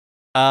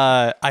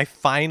 I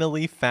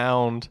finally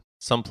found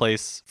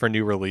someplace for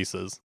new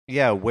releases.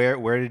 Yeah,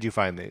 where did you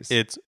find these?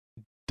 It's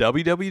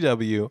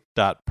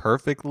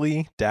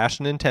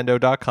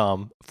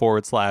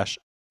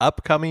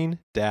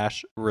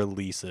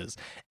www.perfectly-nintendo.com/upcoming-releases.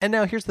 And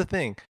now here's the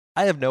thing.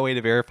 I have no way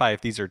to verify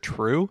if these are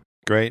true,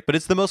 Great. but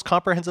it's the most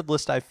comprehensive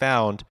list I've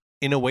found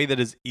in a way that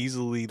is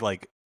easy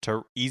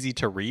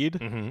to read.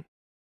 Mm-hmm.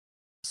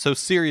 So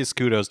serious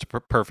kudos to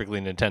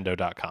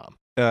perfectlynintendo.com.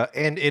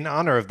 And in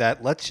honor of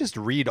that, let's just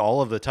read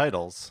all of the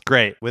titles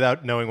Great.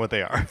 without knowing what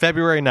they are.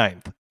 February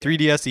 9th,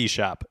 3DS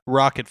eShop,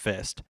 Rocket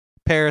Fist,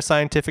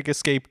 Parascientific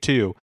Escape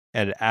 2,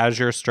 and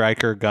Azure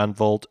Striker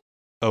Gunvolt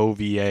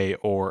OVA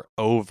or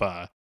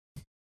OVA.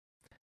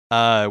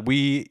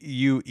 Wii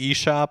U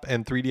eShop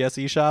and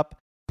 3DS eShop,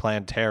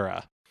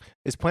 Plantera.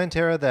 Is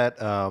Plantera that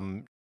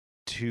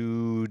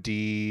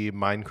 2D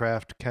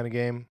Minecraft kind of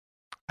game?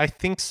 I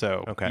think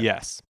so. Okay.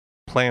 Yes.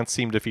 Plants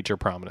seem to feature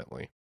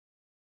prominently.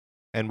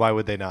 And why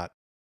would they not?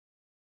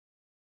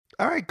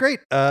 All right, great.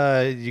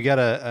 You got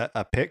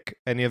a pick?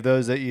 Any of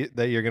those that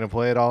you're gonna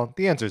play at all?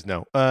 The answer is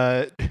no.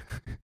 Do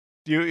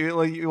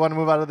you want to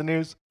move out of the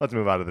news? Let's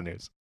move out of the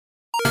news.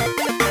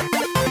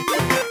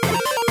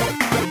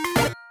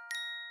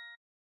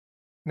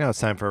 Now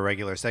it's time for a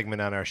regular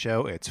segment on our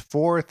show. It's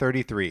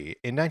 433.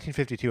 In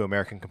 1952,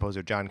 American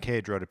composer John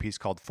Cage wrote a piece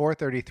called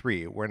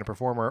 433, wherein a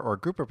performer or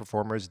group of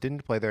performers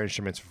didn't play their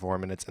instruments for 4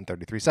 minutes and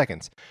 33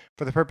 seconds.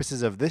 For the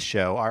purposes of this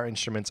show, our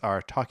instruments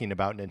are talking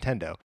about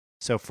Nintendo.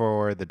 So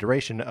for the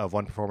duration of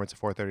one performance of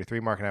 433,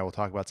 Mark and I will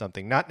talk about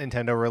something not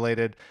Nintendo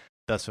related,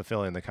 thus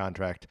fulfilling the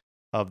contract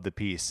of the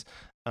piece.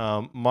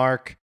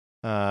 Mark,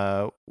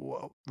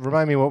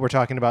 remind me what we're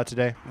talking about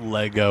today.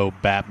 Lego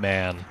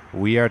Batman.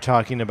 We are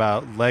talking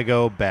about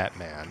Lego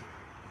Batman.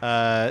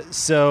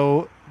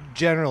 So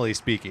generally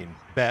speaking,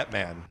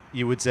 Batman,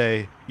 you would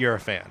say you're a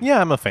fan. Yeah,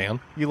 I'm a fan.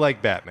 You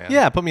like Batman.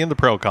 Yeah, put me in the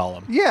pro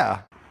column.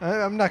 Yeah.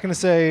 I'm not going to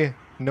say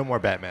no more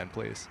Batman,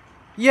 please.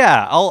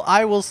 Yeah,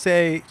 I will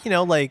say,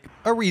 like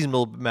a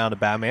reasonable amount of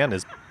Batman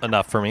is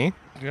enough for me.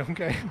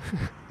 Okay.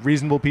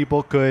 Reasonable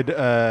people could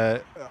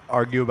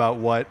argue about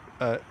what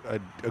a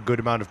good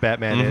amount of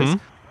Batman is.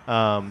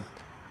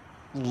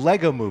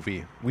 Lego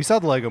movie. We saw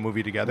the Lego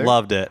movie together.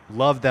 Loved it.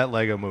 Loved that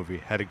Lego movie.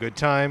 Had a good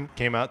time.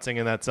 Came out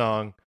singing that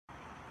song.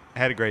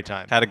 Had a great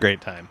time. Had a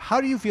great time.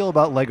 How do you feel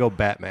about Lego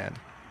Batman?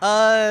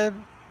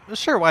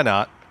 Sure, why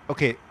not?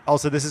 Okay,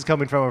 also this is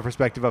coming from a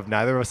perspective of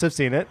neither of us have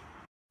seen it.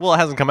 Well, it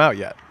hasn't come out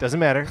yet. Doesn't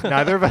matter.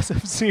 Neither of us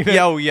have seen it.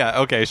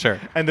 Yeah, okay, sure.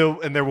 And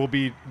there will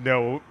be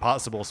no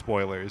possible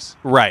spoilers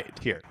Right.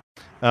 here.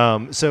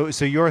 So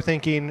you're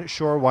thinking,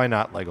 sure, why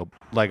not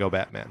Lego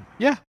Batman?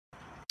 Yeah.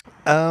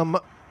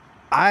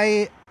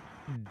 I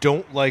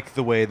don't like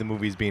the way the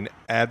movie's being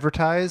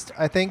advertised,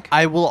 I think.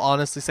 I will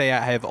honestly say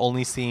I have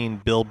only seen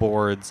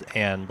billboards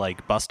and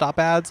like bus stop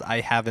ads.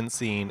 I haven't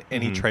seen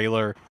any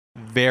trailer,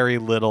 very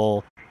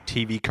little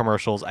TV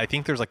commercials. I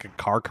think there's like a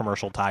car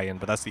commercial tie-in,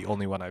 but that's the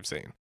only one I've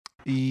seen.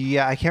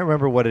 Yeah, I can't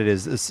remember what it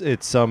is.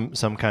 It's some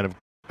kind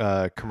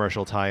of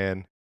commercial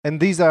tie-in. And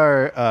these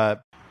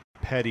are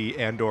petty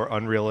and or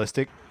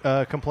unrealistic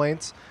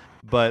complaints,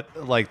 but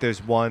like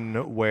there's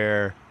one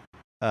where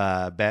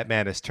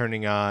Batman is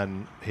turning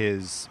on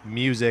his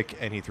music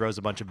and he throws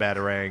a bunch of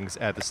batarangs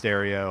at the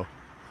stereo.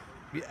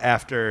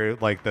 After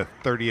like the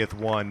 30th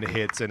one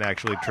hits and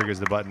actually triggers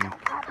the button.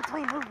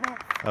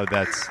 Oh,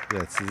 this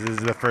is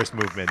the first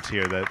movement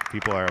here that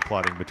people are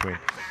applauding between.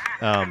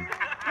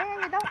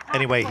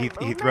 Anyway, he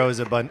throws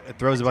a bunch of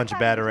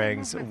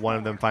batarangs. One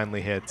of them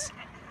finally hits,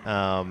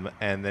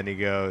 and then he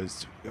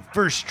goes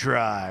first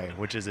try,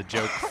 which is a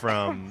joke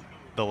from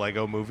the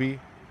Lego Movie.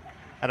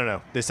 I don't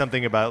know. There's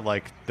something about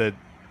like the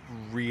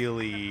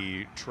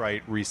really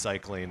trite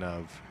recycling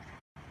of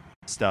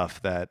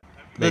stuff that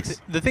makes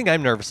the thing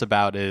I'm nervous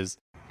about is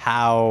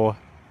how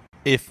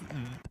if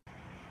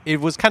it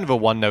was kind of a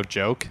one-note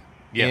joke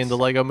in the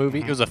Lego Movie.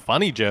 It was a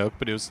funny joke,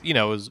 but it was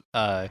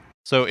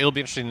so it'll be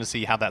interesting to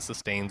see how that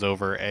sustains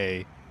over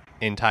a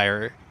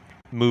entire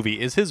movie.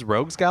 Is his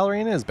Rogues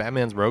Gallery in it? Is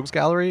Batman's Rogues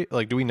Gallery?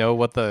 Like, do we know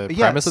what the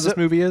premise of this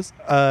movie is?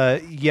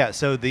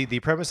 So the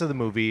premise of the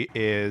movie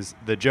is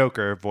the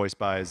Joker, voiced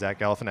by Zach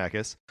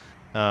Galifianakis,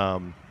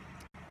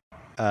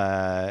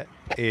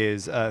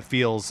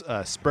 feels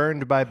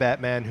spurned by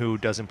Batman, who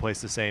doesn't place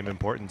the same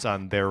importance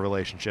on their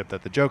relationship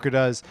that the Joker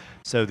does.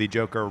 So the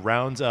Joker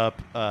rounds up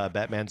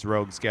Batman's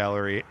Rogues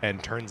Gallery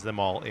and turns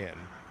them all in.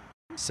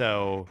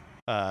 So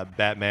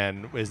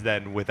Batman is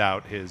then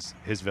without his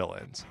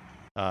villains.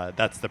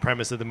 That's the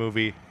premise of the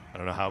movie. I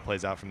don't know how it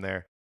plays out from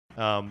there.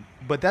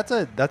 But that's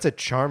a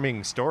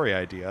charming story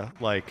idea.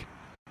 Like,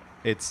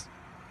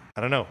 I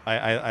don't know.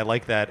 I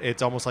like that.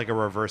 It's almost like a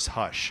reverse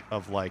Hush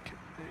of like,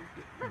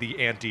 the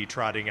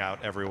anti-trotting out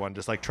everyone,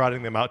 just like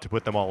trotting them out to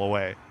put them all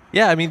away.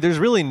 Yeah, I mean, there's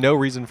really no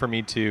reason for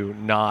me to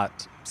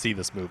not see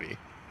this movie.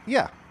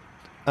 Yeah.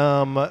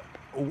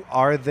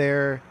 Are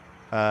there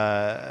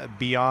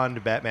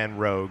beyond Batman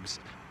Rogues?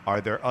 Are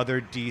there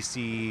other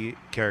DC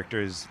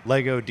characters,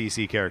 Lego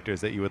DC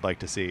characters, that you would like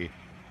to see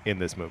in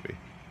this movie?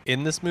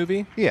 In this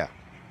movie? Yeah.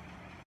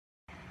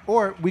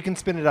 Or we can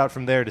spin it out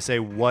from there to say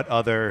what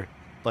other,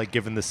 like,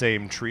 given the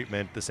same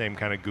treatment, the same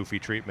kind of goofy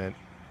treatment,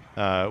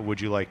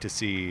 would you like to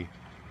see,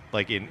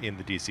 like, in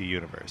the DC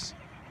universe?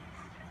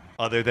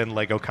 Other than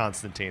Lego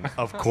Constantine,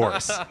 of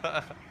course.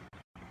 I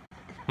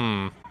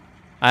don't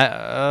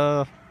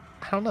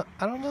know.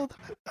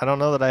 I don't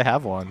know that I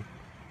have one.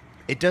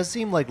 It does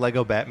seem like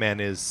Lego Batman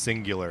is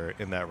singular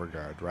in that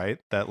regard, right?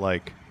 That,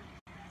 like,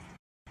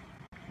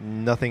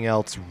 nothing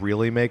else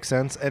really makes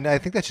sense. And I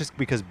think that's just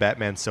because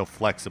Batman's so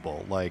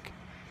flexible. Like,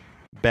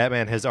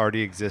 Batman has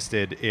already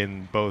existed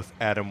in both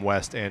Adam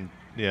West and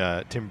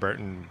Tim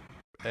Burton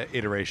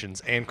iterations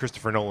and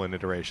Christopher Nolan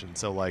iterations.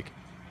 So, like,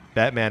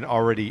 Batman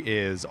already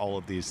is all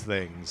of these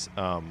things,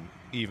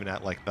 even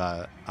at, like,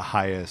 the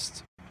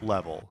highest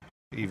level,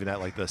 even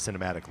at, like, the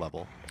cinematic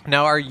level.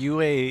 Now,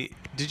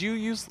 did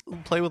you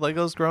play with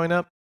Legos growing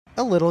up?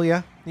 A little,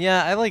 yeah.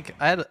 Yeah,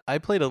 I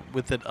played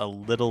with it a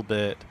little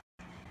bit.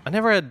 I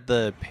never had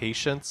the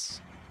patience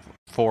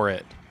for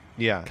it.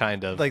 Yeah.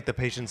 Kind of. Like the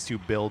patience to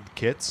build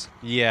kits.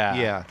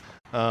 Yeah.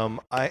 Yeah.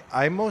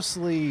 I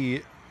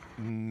mostly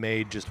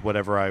made just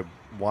whatever I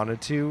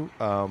wanted to,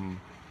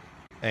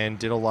 and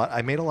did a lot.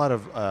 I made a lot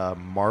of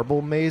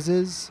marble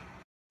mazes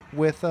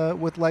with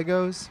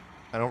Legos.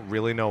 I don't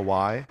really know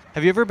why.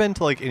 Have you ever been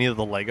to like any of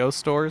the Lego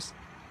stores?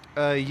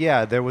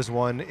 Yeah, there was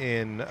one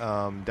in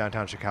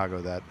downtown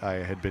Chicago that I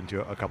had been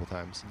to a couple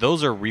times.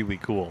 Those are really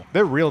cool.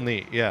 They're real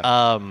neat,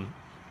 yeah.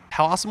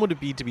 How awesome would it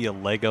be to be a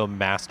Lego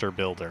master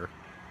builder?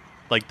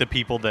 Like the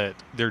people that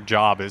their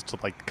job is to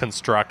like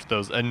construct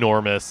those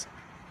enormous,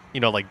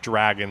 like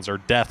dragons or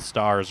Death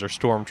Stars or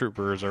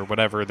Stormtroopers or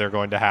whatever they're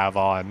going to have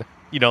on,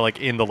 like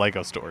in the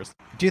Lego stores.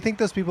 Do you think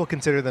those people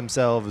consider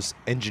themselves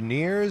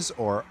engineers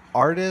or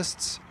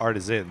artists?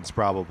 Artisans,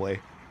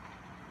 probably.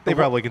 They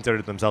probably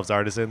considered themselves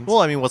artisans. Well,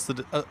 I mean,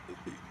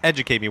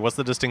 educate me. What's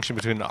the distinction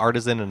between an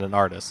artisan and an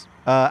artist?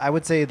 I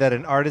would say that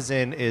an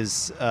artisan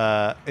is,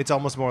 it's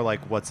almost more like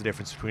what's the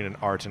difference between an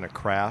art and a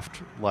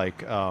craft.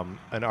 Like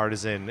an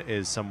artisan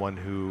is someone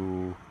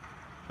who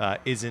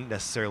isn't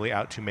necessarily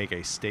out to make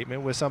a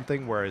statement with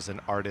something, whereas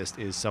an artist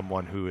is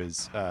someone who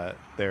is,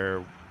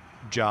 their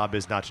job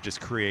is not to just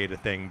create a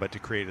thing, but to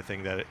create a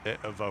thing that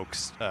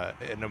evokes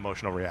an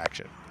emotional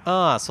reaction.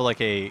 So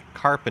like a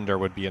carpenter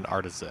would be an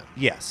artisan.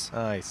 Yes.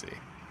 I see.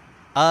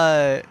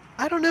 I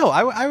don't know.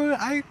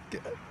 I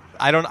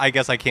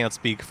guess I can't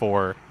speak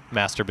for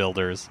master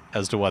builders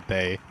as to what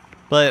but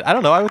I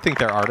don't know. I would think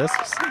they're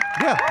artists.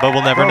 Yeah. But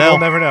we'll never know. We'll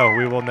never know.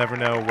 We will never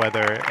know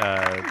whether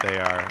they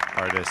are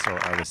artists or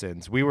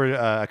artisans. We were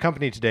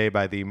accompanied today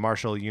by the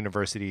Marshall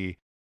University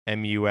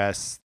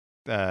MUS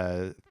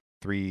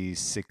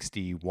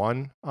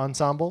 361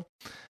 ensemble,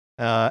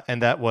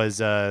 and that was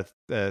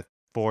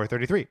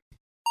 433.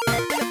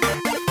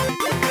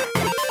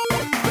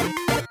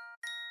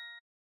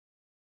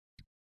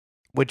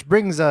 Which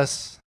brings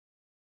us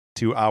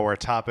to our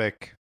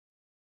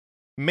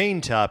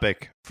main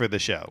topic for the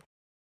show.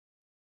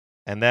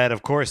 And that,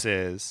 of course,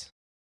 is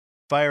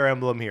Fire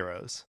Emblem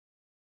Heroes.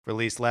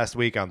 Released last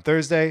week on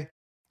Thursday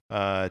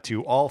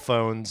to all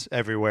phones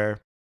everywhere.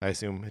 I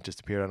assume it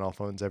just appeared on all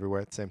phones everywhere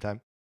at the same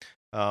time.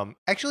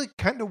 Actually,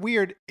 kind of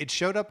weird. It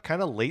showed up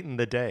kind of late in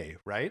the day,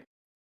 right?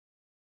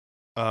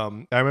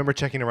 I remember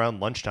checking around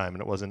lunchtime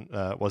and it wasn't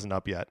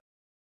up yet,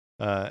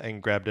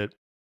 and grabbed it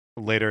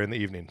later in the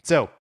evening.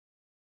 So,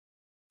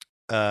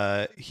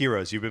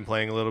 Heroes, you've been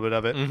playing a little bit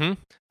of it. Mm-hmm.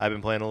 I've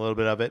been playing a little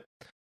bit of it.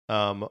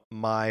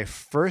 My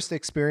first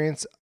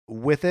experience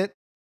with it,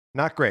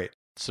 not great.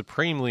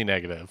 Supremely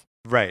negative.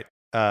 Right.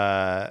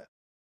 I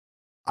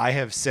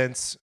have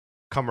since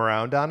come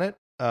around on it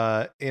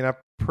in a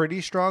pretty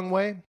strong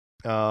way.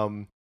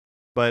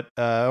 But why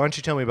don't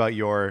you tell me about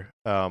your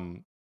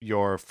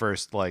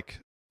first like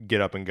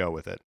get up and go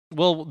with it?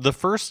 Well,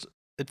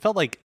 it felt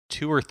like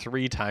 2 or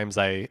 3 times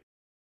I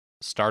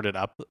started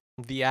up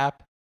the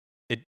app,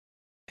 it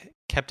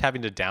kept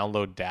having to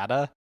download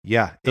data.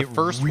 Yeah, the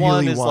first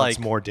one is like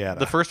more data.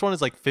 The first one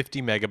is like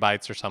 50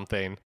 megabytes or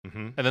something,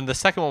 and then the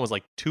second one was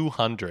like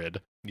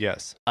 200.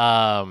 Yes.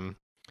 And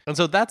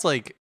so that's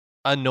like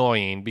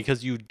annoying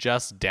because you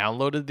just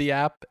downloaded the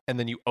app and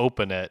then you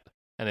open it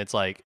and it's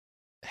like,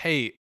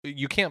 hey,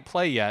 you can't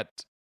play yet.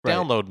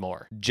 Download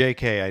more.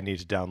 JK, I need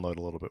to download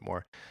a little bit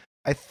more.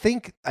 I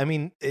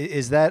mean,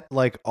 is that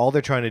like all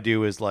they're trying to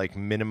do is like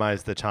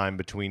minimize the time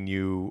between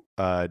you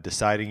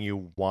deciding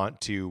you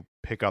want to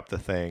pick up the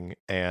thing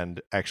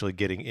and actually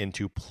getting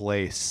into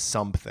play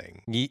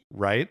something,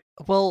 right?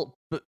 Well,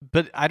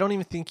 but I don't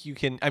even think you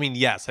can. I mean,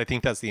 yes, I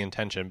think that's the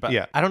intention, but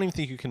yeah. I don't even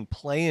think you can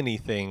play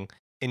anything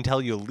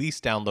until you at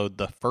least download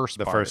the first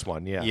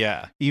one. Yeah.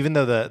 Yeah. Even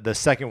though the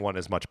second one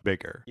is much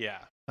bigger. Yeah.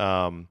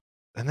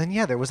 And then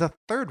there was a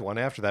third one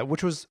after that,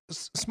 which was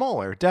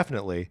smaller,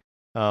 definitely.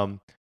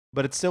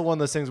 But it's still one of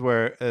those things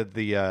where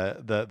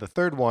the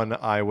third one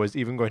I was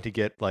even going to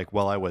get like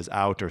while I was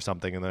out or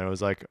something, and then I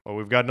was like, oh,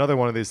 we've got another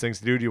one of these things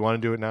to do. Do you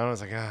want to do it now? And I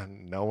was like,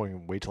 no, I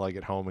can wait till I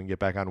get home and get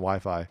back on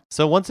Wi-Fi.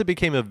 So once it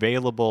became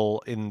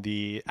available in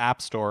the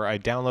App Store, I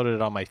downloaded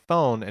it on my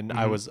phone, and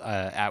I was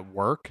at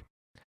work,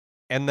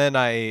 and then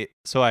I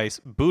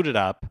booted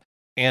up,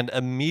 and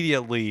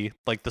immediately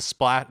like the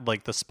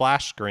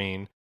splash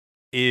screen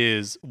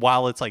is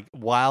while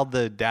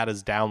the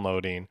data's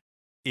downloading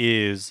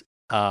is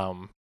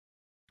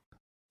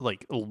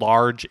like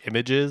large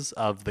images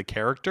of the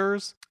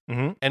characters,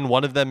 and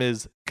one of them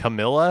is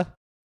Camilla,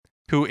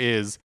 who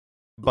is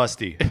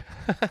busty.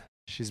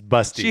 She's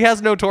busty. She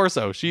has no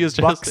torso. She is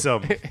just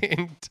buxom.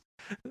 Her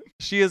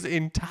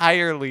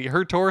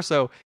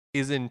torso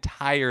is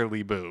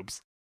entirely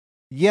boobs.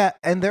 Yeah,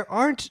 and there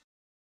aren't,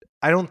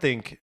 I don't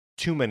think,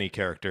 too many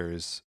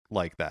characters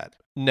like that.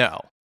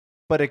 No.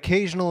 But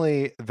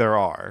occasionally there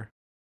are.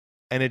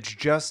 And it's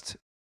just,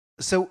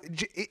 so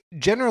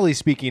generally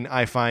speaking,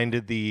 I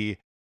find the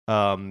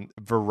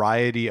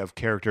variety of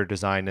character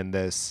design in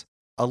this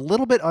a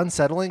little bit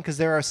unsettling, because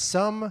there are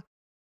some,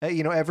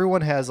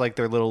 everyone has like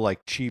their little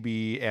like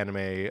chibi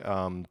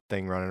anime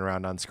thing running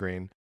around on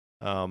screen.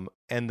 And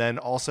then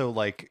also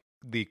like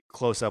the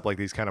close up, like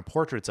these kind of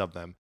portraits of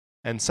them.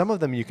 And some of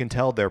them you can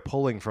tell they're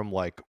pulling from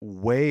like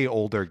way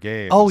older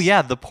games. Oh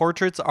yeah, the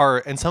portraits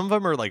are, and some of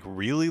them are like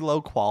really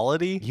low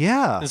quality.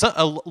 Yeah. And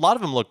a lot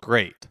of them look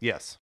great.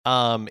 Yes.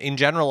 In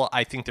general,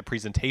 I think the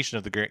presentation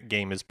of the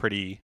game is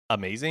pretty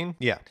amazing.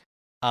 Yeah.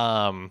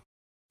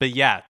 But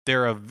yeah,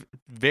 they're of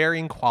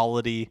varying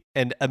quality,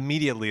 and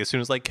immediately as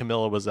soon as like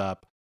Camilla was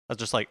up, I was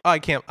just like, oh,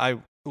 I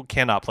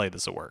cannot play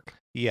this at work.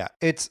 Yeah.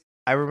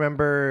 I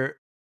remember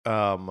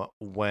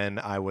when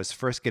I was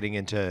first getting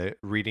into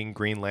reading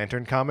Green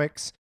Lantern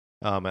comics,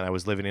 and I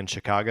was living in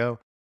Chicago,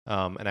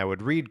 and I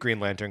would read Green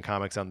Lantern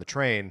comics on the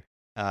train,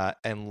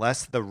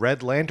 unless the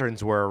Red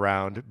Lanterns were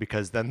around,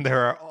 because then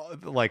there are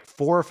like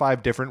 4 or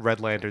 5 different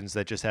Red Lanterns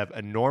that just have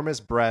enormous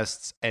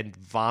breasts and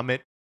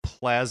vomit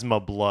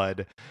plasma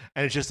blood,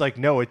 and it's just like,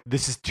 no,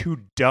 this is too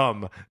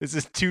dumb. This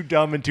is too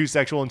dumb and too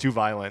sexual and too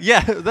violent.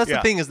 Yeah, that's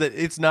the thing, is that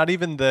it's not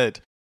even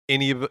that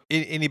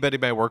anybody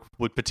at my work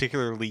would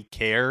particularly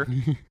care,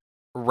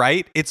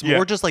 right? It's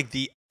more just like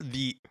the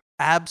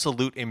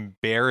absolute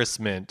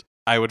embarrassment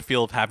I would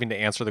feel of having to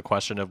answer the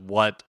question of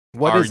what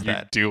are you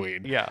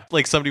doing? Yeah.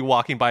 Like somebody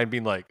walking by and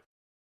being like,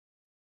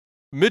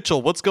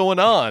 Mitchell, what's going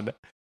on?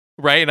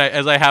 Right? And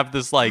as I have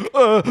this like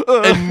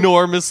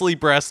enormously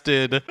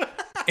breasted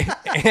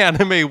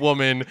anime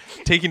woman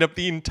taking up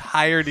the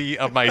entirety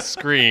of my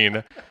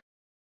screen.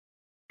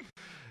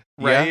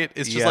 Right? Yeah,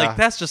 It's just like,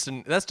 that's just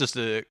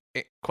a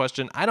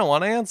question I don't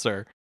want to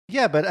answer.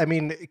 Yeah, but I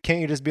mean,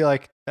 can't you just be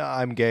like,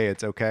 I'm gay,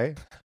 it's okay?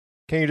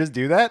 Can you just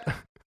do that?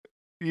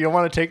 You don't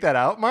want to take that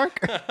out, Mark?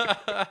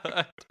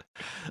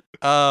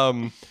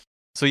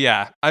 So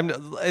yeah,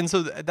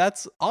 so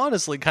that's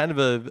honestly kind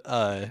of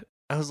I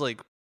was like,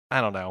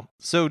 I don't know.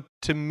 So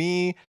to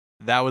me,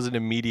 that was an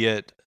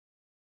immediate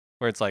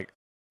where it's like,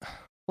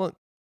 well,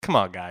 come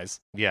on,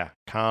 guys. Yeah,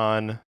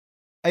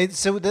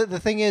 so the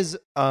thing is,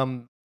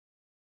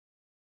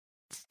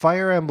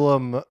 Fire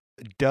Emblem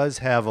does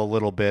have a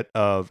little bit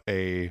of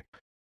a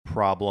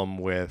problem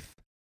with,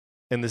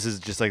 and this is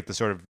just like the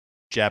sort of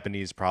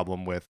Japanese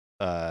problem with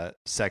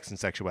sex and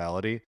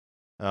sexuality.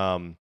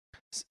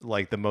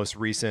 Like the most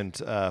recent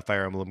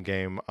Fire Emblem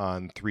game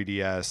on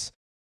 3DS,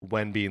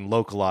 when being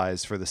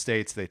localized for the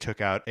States, they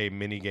took out a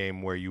mini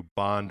game where you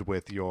bond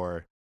with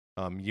your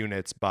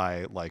units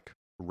by like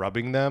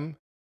rubbing them,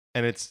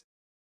 and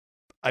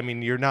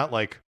you're not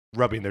like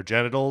rubbing their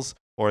genitals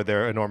or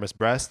their enormous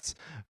breasts,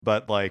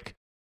 but like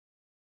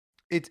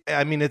it's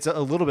a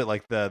little bit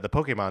like the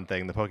Pokemon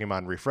thing, the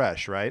Pokemon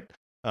Refresh, right?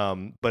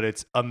 But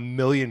it's a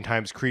million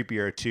times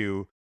creepier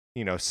to,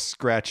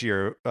 scratch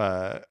your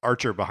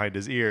Archer behind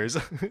his ears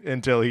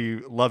until he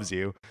loves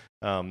you,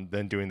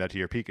 than doing that to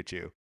your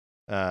Pikachu.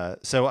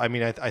 So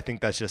I think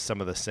that's just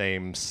some of the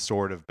same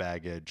sort of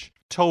baggage.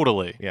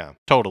 Totally. Yeah.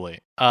 Totally.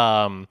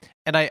 And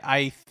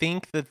I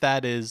think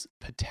that is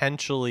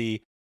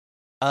potentially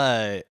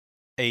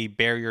a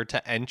barrier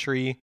to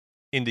entry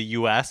in the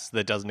US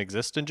that doesn't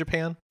exist in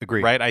Japan.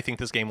 Agreed. Right? I think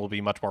this game will be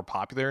much more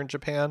popular in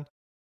Japan.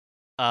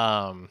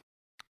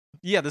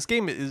 Yeah, this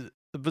game is,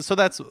 so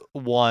that's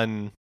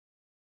one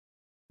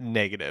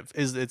negative,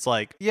 is it's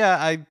like, yeah,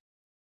 I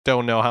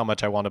don't know how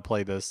much I want to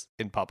play this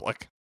in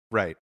public.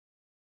 Right.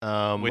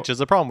 Which is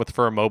a problem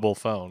for a mobile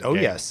phone. Oh,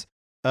 game. yes.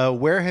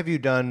 Where have you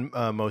done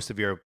most of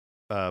your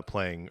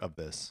playing of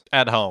this?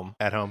 At home.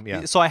 At home,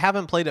 yeah. So I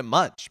haven't played it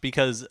much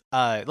because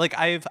like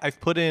I've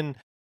put in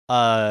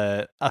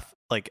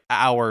like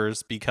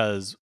hours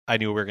because I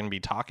knew we were going to be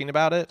talking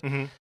about it.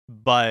 Mm-hmm.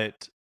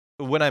 But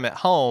when I'm at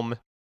home,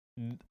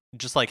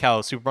 just like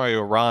how Super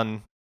Mario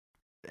Run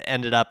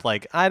ended up,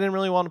 like, I didn't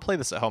really want to play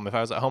this at home. If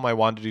I was at home, I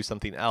wanted to do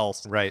something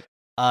else. Right.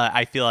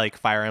 I feel like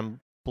Fire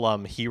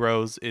Emblem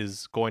Heroes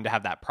is going to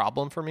have that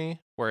problem for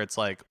me, where it's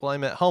like, well,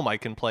 I'm at home, I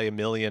can play a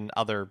million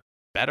other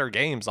better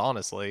games,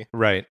 honestly.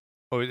 Right.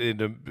 Or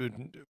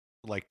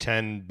like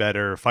 10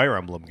 better Fire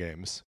Emblem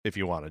games if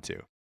you wanted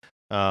to.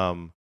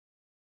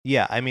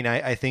 Yeah, I mean,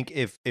 I think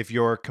if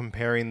you're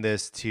comparing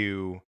this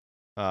to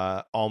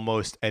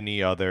almost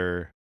any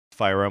other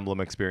Fire Emblem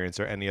experience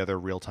or any other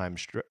real-time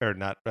or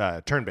not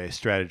turn-based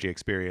strategy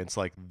experience,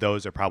 like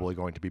those are probably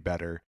going to be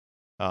better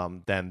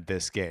than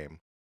this game.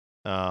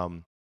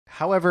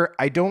 However,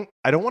 I don't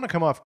want to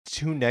come off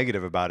too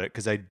negative about it,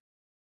 because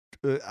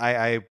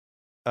I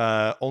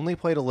only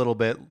played a little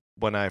bit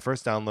when I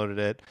first downloaded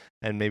it,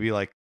 and maybe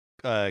like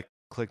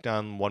clicked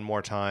on one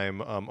more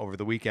time over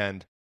the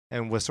weekend,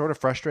 and was sort of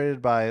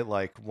frustrated by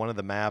like one of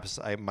the maps.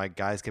 My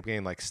guys kept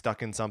getting like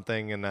stuck in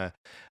something, and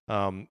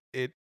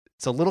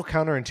it's a little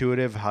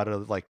counterintuitive how to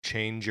like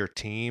change your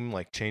team,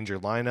 like change your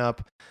lineup.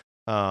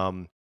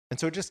 And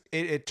so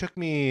it took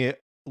me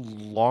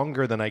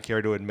longer than I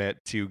care to admit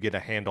to get a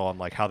handle on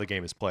like how the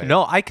game is played.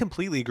 No, I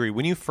completely agree.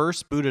 When you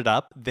first boot it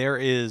up, there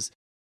is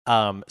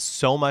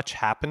so much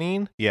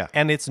happening, Yeah.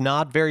 and it's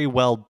not very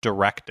well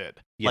directed.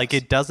 Yes. Like,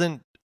 it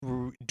doesn't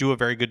do a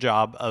very good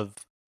job of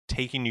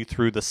taking you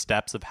through the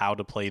steps of how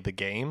to play the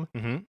game,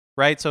 Mm-hmm.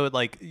 right? So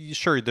like,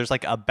 sure, there's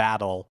like a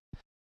battle,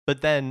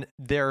 but then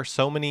there are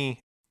so many,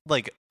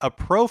 like, a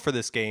pro for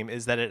this game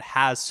is that it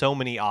has so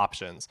many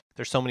options.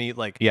 There's so many,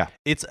 like, Yeah.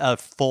 it's a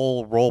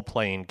full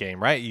role-playing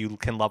game, right? You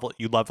can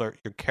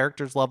your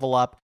characters level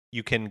up,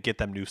 you can get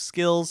them new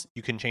skills,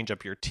 you can change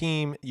up your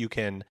team, you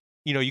can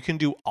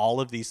do all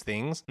of these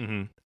things,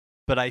 Mm-hmm.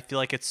 but I feel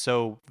like it's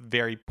so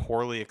very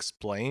poorly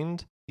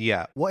explained.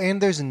 Yeah. Well,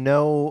 and there's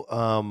no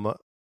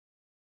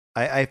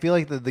I feel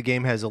like the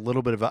game has a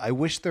little bit of I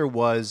wish there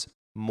was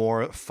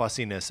more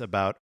fussiness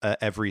about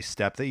every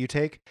step that you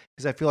take,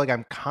 because I feel like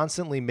I'm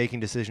constantly making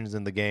decisions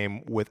in the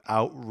game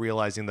without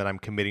realizing that I'm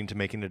committing to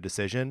making a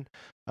decision.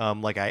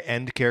 Like I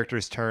end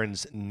characters'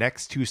 turns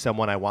next to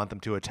someone I want them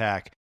to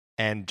attack,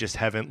 and just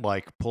haven't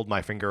like pulled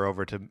my finger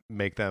over to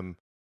make them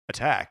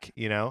attack,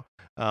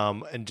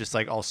 and just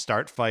like I'll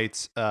start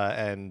fights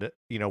and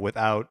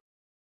without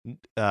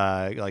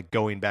like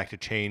going back to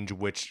change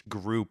which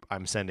group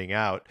I'm sending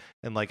out,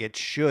 and like it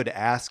should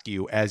ask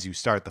you as you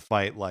start the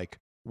fight, like,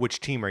 which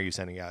team are you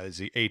sending out? Is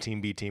it A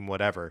team, B team,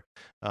 whatever?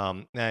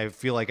 And I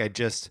feel like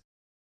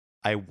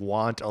I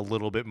want a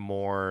little bit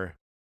more.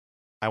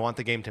 I want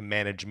the game to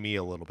manage me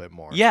a little bit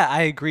more. Yeah,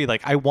 I agree.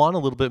 Like, I want a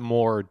little bit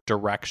more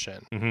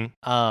direction.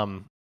 Mm-hmm.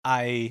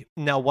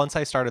 Now once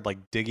I started like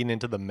digging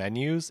into the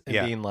menus and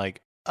Yeah. being like,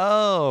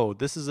 oh,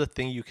 this is a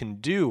thing you can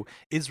do.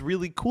 It's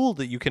really cool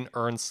that you can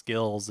earn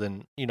skills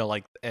and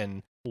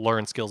and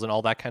learn skills and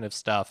all that kind of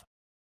stuff.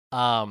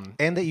 And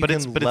that you but can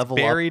it's level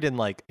buried up. in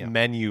like Yeah.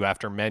 menu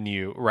after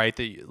menu, right?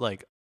 That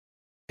like,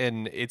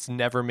 and it's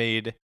never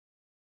made.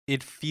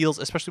 It feels,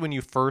 especially when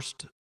you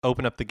first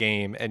open up the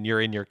game and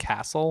you're in your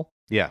castle,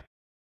 Yeah.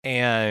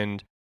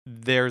 and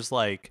there's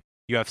like,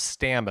 you have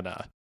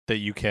stamina that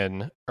you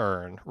can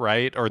earn,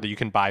 right? Or that you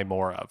can buy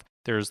more of.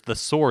 There's the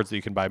swords that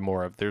you can buy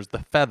more of. There's the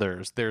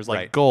feathers. There's like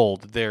Right.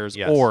 gold. There's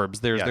Yes. orbs.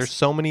 There's Yes.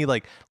 so many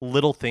like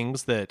little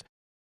things that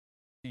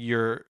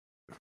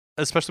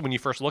especially when you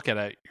first look at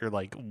it, you're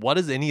like, what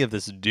does any of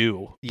this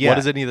do? Yeah. What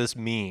does any of this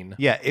mean?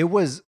 Yeah, it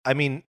was. I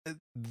mean,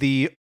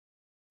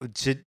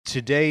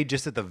 today,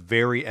 just at the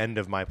very end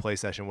of my play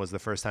session, was the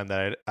first time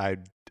that I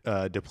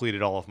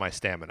depleted all of my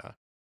stamina.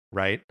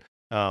 Right,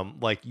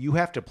 like you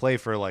have to play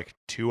for like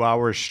 2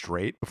 hours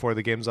straight before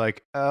the game's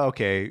like, oh,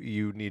 okay,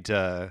 you need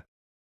to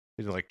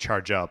like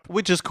charge up.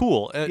 Which is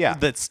cool. Yeah.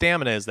 That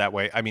stamina is that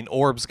way. I mean,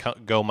 orbs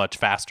go much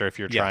faster if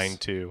you're Yes. trying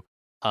to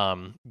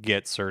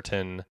get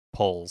certain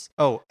pulls.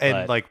 Oh, and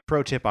But- like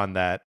pro tip on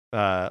that,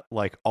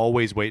 like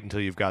always wait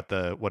until you've got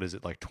the what is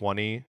it, like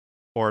 20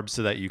 orbs,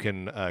 so that you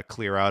can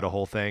clear out a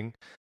whole thing,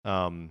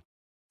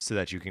 so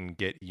that you can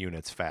get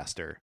units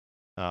faster.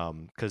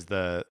 Because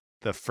the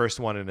first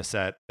one in a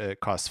set,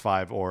 it costs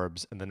 5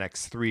 orbs, and the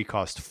next 3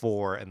 cost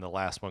 4, and the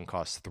last one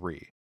costs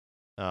 3.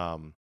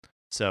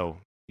 So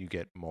you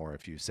get more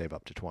if you save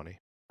up to 20.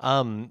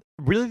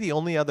 Really the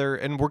only other,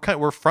 and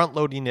we're front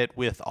loading it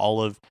with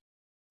all of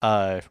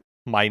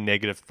my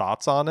negative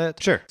thoughts on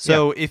it. Sure.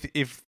 So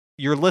if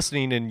you're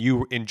listening and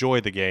you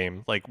enjoy the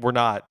game, like, we're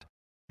not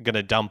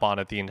gonna dump on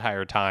it the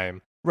entire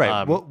time.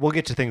 Right. We'll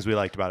get to things we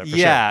liked about it. For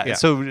yeah, Sure. Yeah.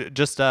 So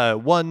just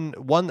one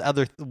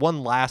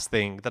last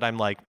thing that I'm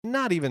like,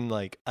 not even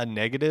like a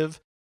negative,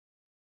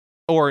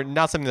 or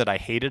not something that I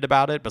hated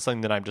about it, but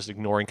something that I'm just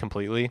ignoring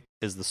completely,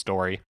 is the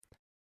story.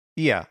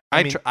 Yeah.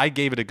 I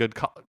gave it a good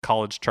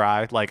college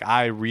try. Like,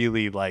 I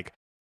really like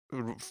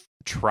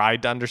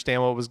tried to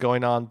understand what was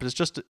going on, but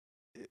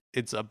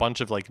it's a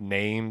bunch of like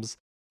names,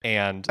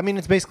 and I mean,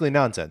 it's basically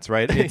nonsense,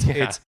 right? It's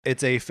Yeah.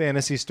 it's a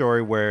fantasy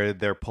story where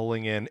they're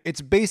pulling in.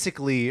 It's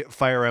basically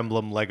Fire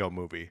Emblem Lego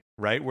Movie,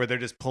 right? Where they're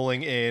just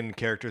pulling in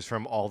characters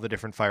from all the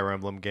different Fire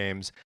Emblem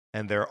games,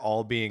 and they're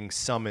all being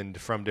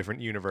summoned from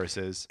different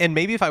universes. And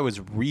maybe if I was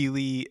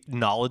really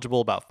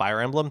knowledgeable about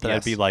Fire Emblem, then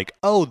I'd be Yes. like,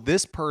 oh,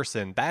 this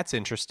person, that's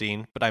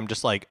interesting. But I'm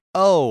just like,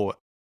 oh,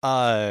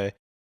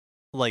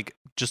 like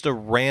just a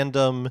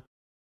random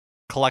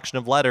collection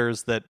of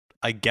letters that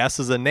I guess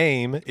is a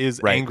name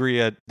is Right.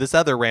 angry at this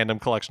other random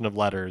collection of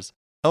letters.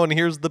 Oh, and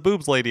here's the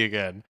boobs lady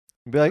again.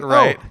 Be like,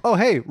 Right. oh,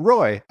 hey,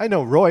 Roy. I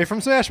know Roy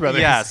from Smash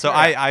Brothers. Yeah, so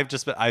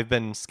I've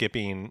been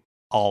skipping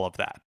all of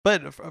that,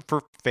 but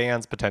for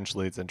fans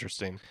potentially it's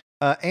interesting.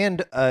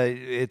 And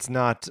it's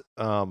not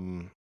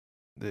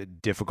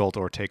difficult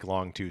or take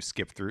long to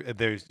skip through.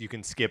 You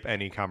can skip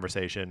any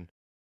conversation,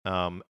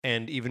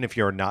 and even if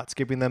you're not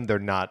skipping them, they're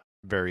not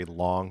very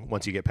long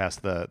once you get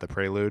past the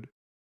prelude.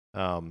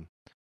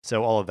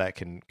 So all of that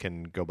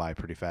can go by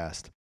pretty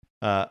fast.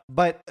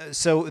 But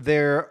so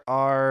there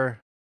are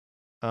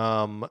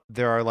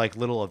like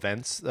little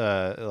events,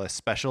 like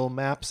special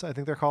maps, I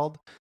think they're called,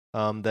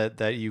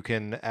 that you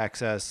can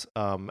access.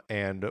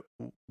 And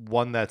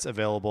one that's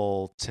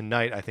available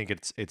tonight, I think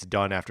it's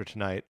done after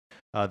tonight.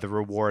 The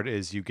reward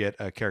is you get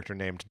a character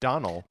named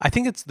Donald. I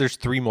think there's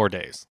 3 more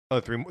days. Oh,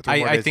 three more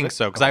I days? think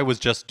so, because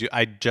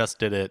I just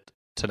did it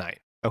tonight.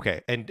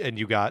 Okay, and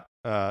you got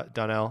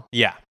Donnell.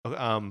 Yeah.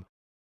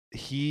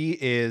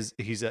 He's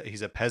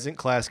a peasant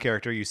class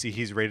character. You see,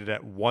 he's rated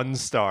at 1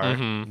 star.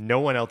 Mhm. No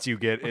one else you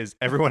get is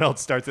everyone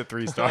else starts at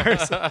 3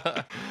 stars.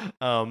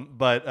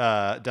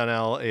 But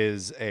Donnell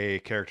is a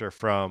character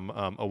from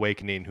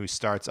Awakening who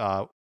starts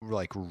out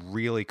like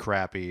really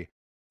crappy,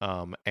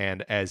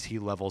 and as he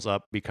levels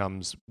up,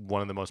 becomes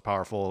one of the most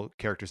powerful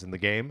characters in the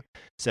game.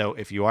 So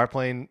if you are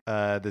playing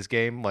this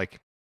game, like,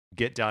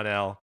 get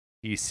Donnell.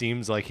 He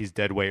seems like he's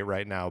dead weight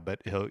right now, but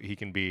he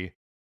can be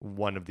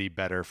one of the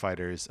better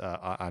fighters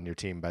on your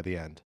team by the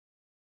end.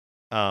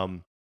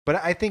 But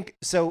I think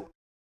so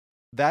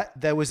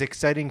that was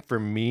exciting for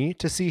me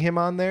to see him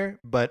on there,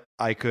 but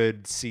I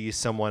could see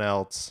someone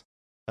else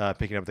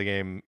picking up the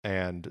game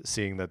and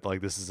seeing that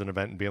like this is an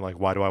event and being like,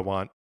 why do I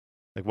want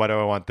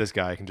this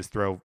guy? I can just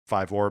throw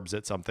 5 orbs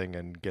at something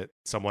and get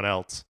someone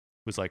else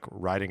who's like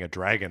riding a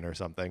dragon or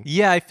something.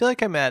 Yeah, I feel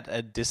like I'm at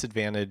a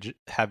disadvantage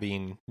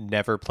having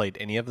never played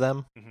any of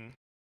them.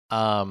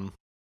 Mm-hmm.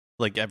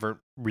 Like ever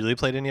really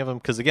played any of them,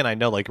 because again, I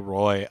know like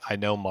Roy, I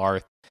know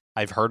Marth,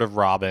 I've heard of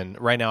Robin.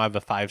 Right now I have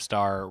a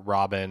 5-star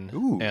Robin.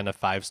 Ooh. And a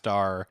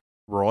 5-star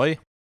Roy.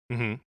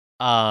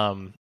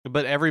 Mm-hmm.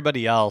 But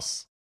everybody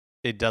else,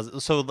 it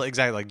does. So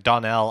exactly, like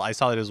Donnell, I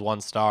saw that as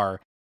 1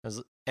 star,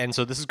 and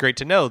so this is great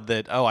to know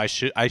that I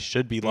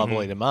should be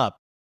leveling him up,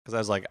 because I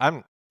was like,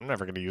 I'm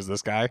never going to use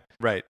this guy.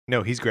 Right.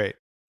 No, he's great.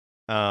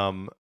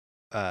 And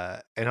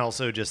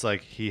also just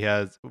like he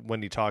has,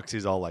 when he talks,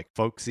 he's all like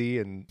folksy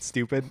and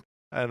stupid.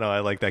 I don't know. I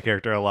like that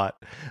character a lot.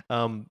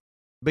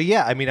 But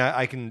yeah, I mean,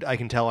 I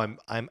can tell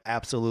I'm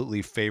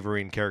absolutely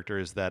favoring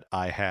characters that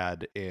I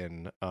had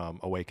in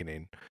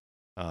Awakening.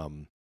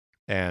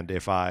 And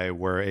if I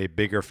were a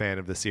bigger fan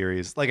of the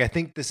series, like I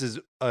think this is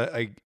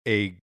a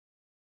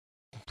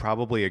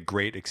probably a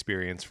great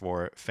experience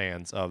for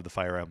fans of the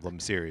Fire Emblem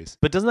series.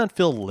 But doesn't that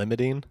feel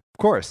limiting? Of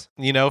course.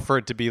 For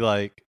it to be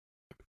like,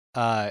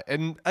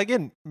 and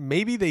again,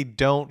 maybe they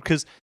don't,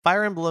 because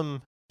Fire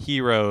Emblem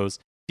Heroes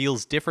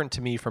feels different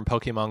to me from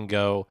Pokemon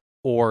Go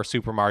or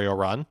Super Mario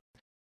Run,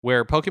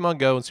 where Pokemon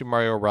Go and Super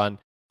Mario Run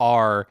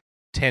are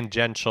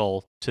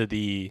tangential to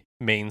the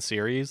main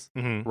series,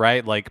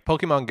 right? Like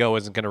Pokemon Go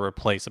isn't going to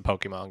replace a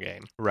Pokemon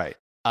game. Right.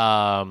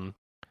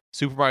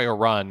 Super Mario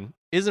Run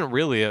isn't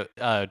really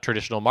a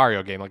traditional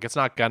Mario game. Like it's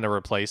not going to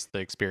replace the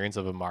experience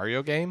of a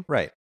Mario game.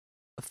 Right.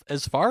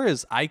 As far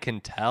as I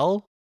can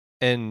tell,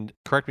 and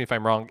correct me if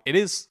I'm wrong, it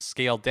is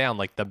scaled down.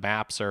 Like the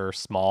maps are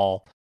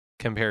small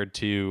compared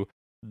to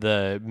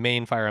the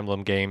main Fire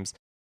Emblem games,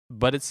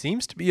 but it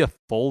seems to be a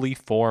fully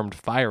formed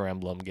Fire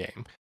Emblem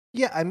game.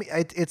 Yeah, I mean,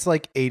 it's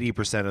like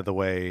 80% of the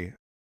way.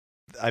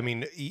 I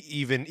mean,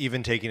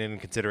 even taking into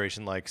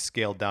consideration like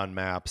scaled down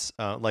maps,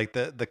 like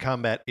the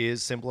combat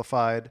is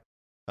simplified.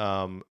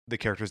 The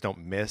characters don't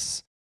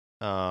miss.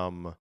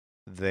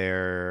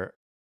 There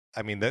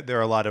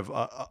are a lot of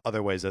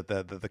other ways that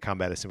the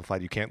combat is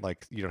simplified. You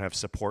don't have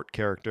support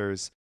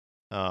characters.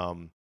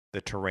 The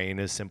terrain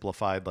is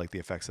simplified, like the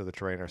effects of the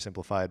terrain are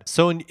simplified.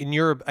 So in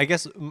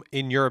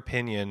your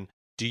opinion,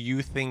 do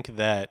you think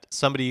that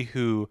somebody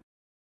who,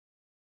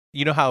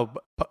 how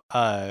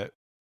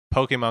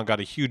Pokemon got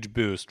a huge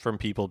boost from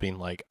people being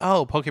like,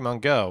 oh, Pokemon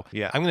Go,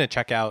 yeah, I'm going to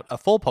check out a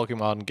full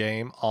Pokemon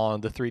game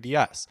on the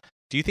 3DS.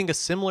 Do you think a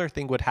similar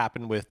thing would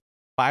happen with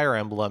Fire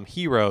Emblem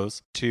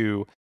Heroes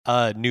to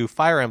a new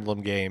Fire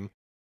Emblem game?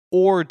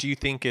 Or do you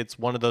think it's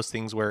one of those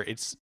things where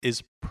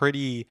is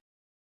pretty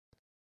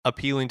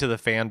appealing to the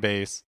fan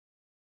base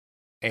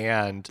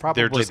and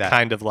Probably they're just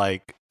kind of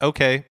like,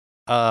 okay,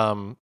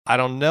 I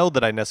don't know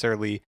that I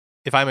necessarily,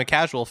 if I'm a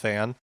casual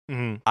fan,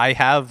 I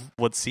have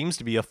what seems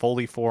to be a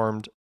fully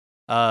formed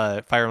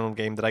Fire Emblem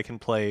game that I can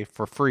play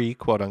for free,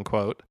 quote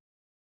unquote.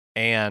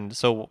 And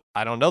so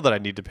I don't know that I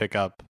need to pick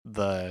up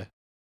the,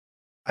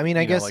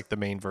 I guess like the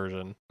main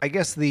version. I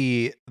guess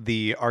the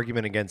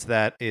argument against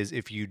that is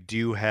if you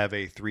do have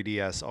a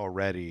 3DS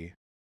already,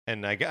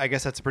 and I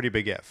guess that's a pretty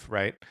big if,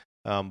 right?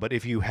 But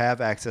if you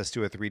have access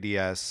to a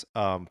 3DS,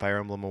 Fire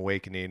Emblem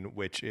Awakening,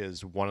 which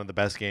is one of the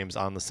best games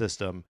on the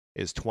system,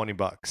 is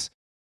 $20.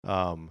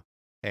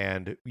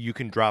 And you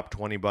can drop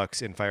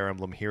 $20 in Fire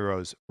Emblem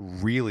Heroes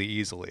really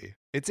easily.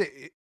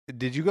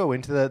 Did you go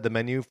into the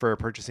menu for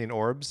purchasing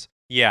orbs?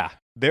 Yeah.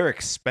 They're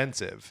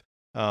expensive.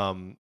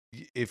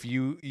 If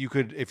you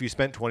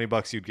spent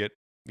 $20, you'd get,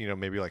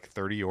 maybe like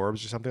 30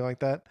 orbs or something like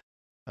that.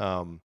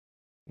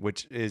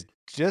 Which is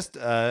just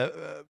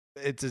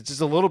it's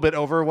just a little bit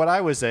over what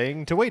I was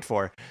saying to wait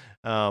for.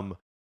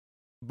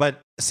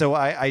 But so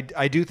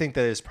I do think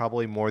that it's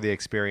probably more the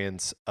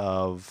experience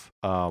of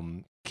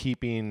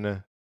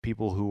keeping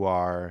people who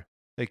are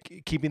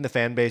like keeping the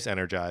fan base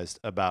energized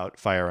about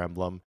Fire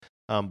Emblem,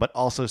 but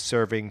also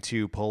serving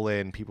to pull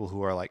in people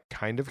who are like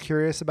kind of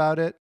curious about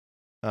it.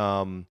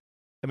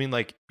 I mean,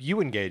 like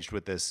you engaged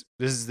with this.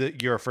 This is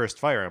your first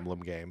Fire Emblem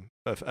game,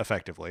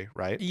 effectively,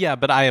 right? Yeah,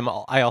 but I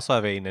also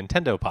have a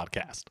Nintendo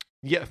podcast.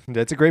 Yeah,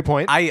 that's a great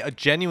point. I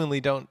genuinely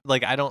don't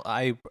like.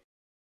 I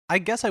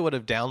guess I would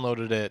have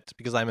downloaded it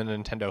because I'm a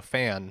Nintendo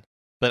fan,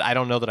 but I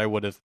don't know that I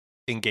would have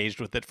engaged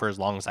with it for as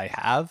long as I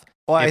have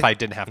if I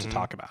didn't have to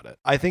talk about it.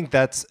 I think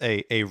that's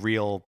a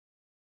real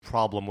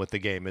problem with the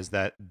game, is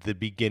that the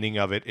beginning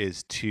of it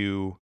is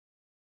too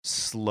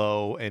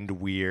slow and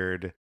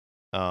weird,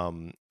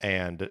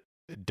 and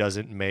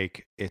doesn't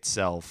make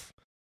itself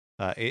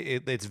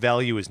its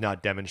value is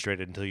not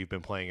demonstrated until you've been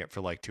playing it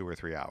for like 2 or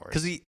 3 hours.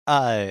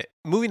 Because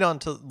moving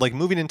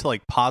into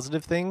like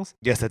positive things.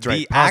 Yes, that's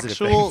right.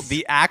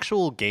 The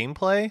actual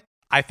gameplay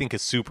I think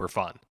is super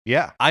fun.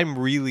 Yeah, I'm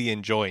really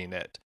enjoying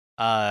it.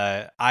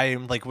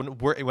 I'm like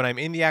when I'm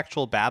in the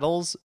actual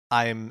battles,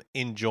 I'm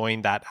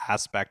enjoying that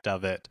aspect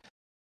of it.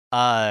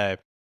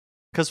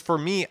 Because for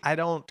me, I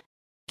don't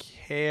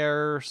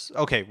care.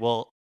 Okay,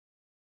 well,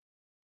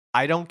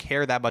 I don't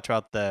care that much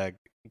about the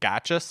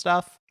gacha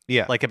stuff.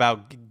 Yeah. Like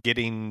about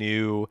getting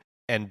new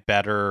and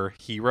better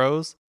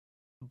heroes.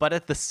 But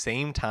at the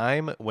same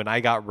time, when I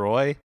got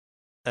Roy,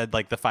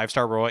 like the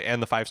 5-star Roy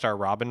and the 5-star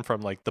Robin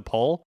from like the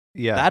poll,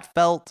 that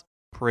felt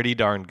pretty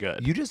darn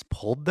good. You just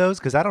pulled those?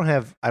 Because I don't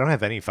have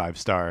any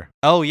 5-star.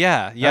 Oh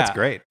yeah. That's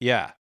great.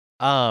 Yeah.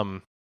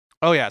 Oh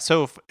yeah.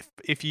 So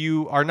if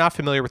you are not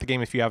familiar with the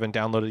game, if you haven't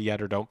downloaded it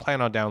yet or don't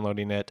plan on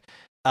downloading it,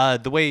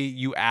 the way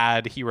you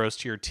add heroes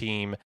to your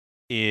team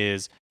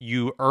is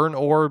you earn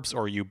orbs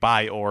or you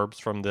buy orbs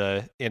from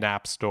the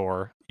in-app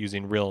store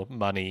using real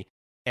money,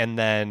 and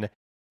then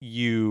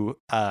you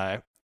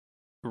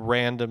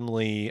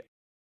randomly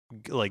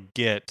like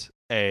get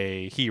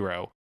a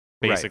hero,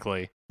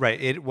 basically.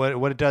 Right.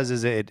 What it does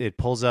is it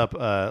pulls up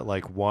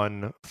like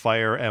one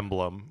Fire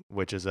Emblem,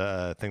 which is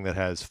a thing that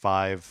has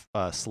 5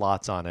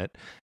 slots on it,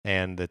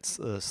 and it's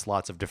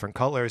slots of different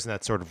colors, and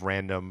that's sort of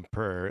random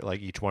per like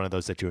each one of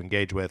those that you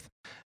engage with.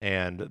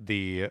 And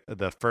the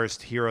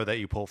first hero that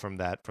you pull from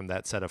that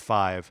set of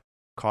 5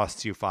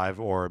 costs you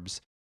 5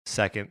 orbs.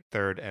 Second,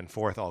 third, and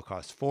fourth all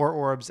cost 4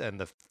 orbs, and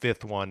the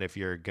 5th one, if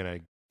you're gonna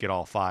get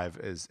all 5,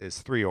 is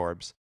 3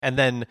 orbs. And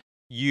then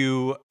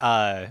you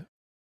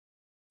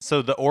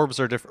so the orbs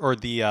are different, or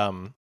the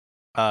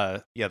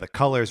the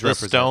colors the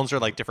stones are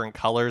like different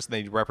colors, and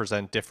they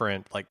represent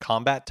different like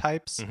combat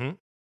types. Mm-hmm.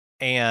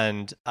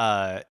 And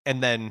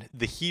then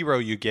the hero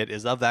you get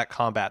is of that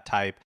combat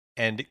type,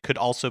 and it could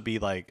also be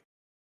like,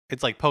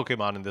 it's like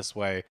Pokemon in this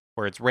way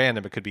where it's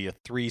random. It could be a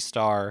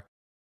 3-star,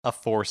 a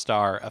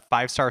 4-star, a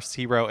 5-star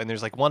hero, and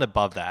there's like one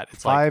above that.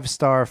 It's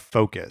 5-star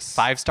focus.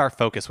 5-star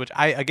focus, which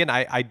I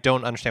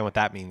don't understand what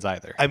that means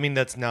either. I mean,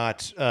 that's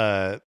not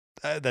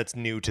that's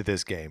new to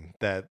this game,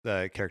 that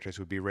characters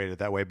would be rated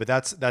that way. But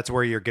that's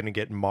where you're gonna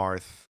get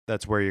Marth.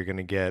 That's where you're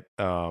gonna get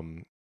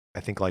I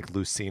think like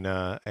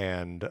Lucina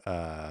and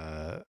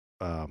the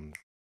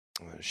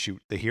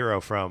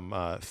hero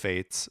from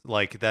Fates.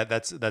 Like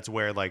that's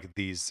where like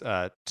these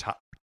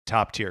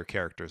top tier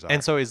characters are.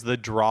 And so is the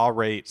draw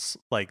rates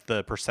like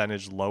the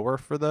percentage lower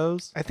for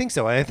those? I think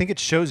so. I think it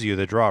shows you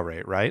the draw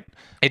rate, right?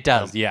 It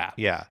does, yeah.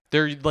 Yeah.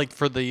 They're like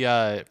for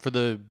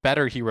the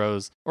better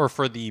heroes, or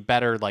for the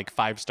better like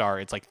 5-star,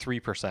 it's like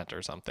 3%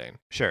 or something.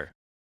 Sure.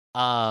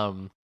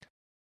 And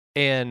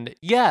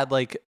yeah,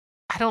 like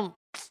I don't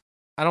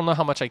know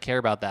how much I care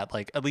about that.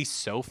 Like, at least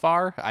so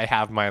far, I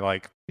have my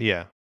like,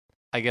 yeah.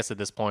 I guess at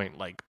this point,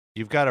 like,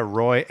 you've got a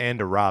Roy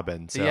and a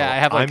Robin. So yeah, I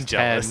have like I'm 10.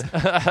 jealous.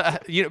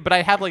 But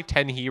I have like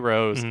 10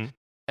 heroes, Mm-hmm.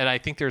 and I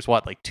think there's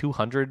like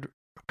 200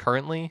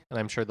 currently, and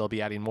I'm sure they'll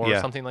be adding more or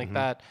something like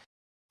that.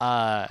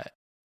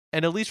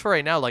 And at least for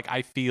right now, like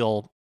I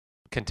feel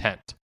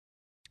content.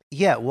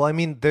 Yeah, well, I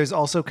mean, there's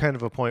also kind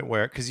of a point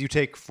where, because you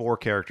take 4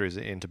 characters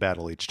into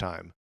battle each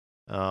time,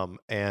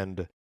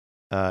 and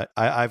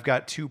I've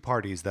got 2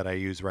 parties that I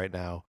use right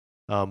now,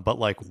 but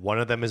like one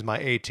of them is my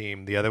A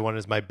team, the other one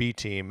is my B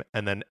team,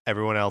 and then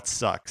everyone else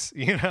sucks,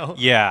 you know?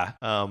 Yeah.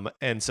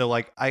 And so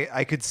like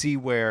I could see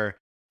where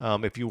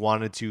if you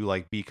wanted to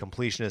like be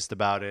completionist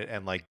about it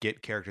and like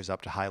get characters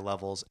up to high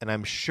levels, and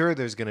I'm sure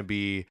there's going to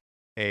be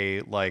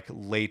a like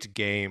late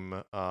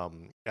game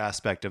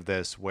aspect of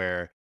this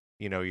where,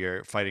 you know,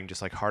 you're fighting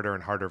just like harder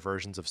and harder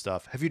versions of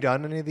stuff. Have you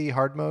done any of the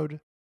hard mode?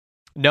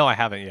 No, I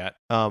haven't yet.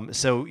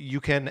 So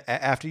you can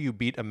after you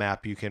beat a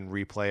map, you can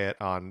replay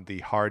it on the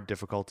hard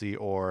difficulty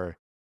or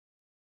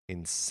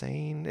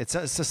insane. It's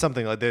just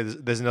something like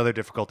there's another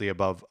difficulty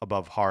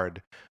above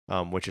hard,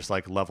 which is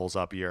like levels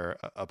up your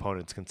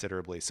opponents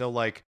considerably. So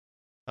like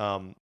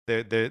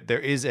there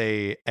is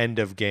a end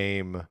of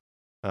game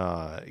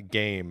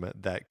game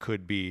that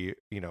could be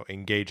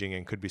engaging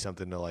and could be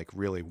something to like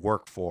really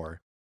work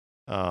for.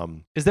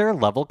 Is there a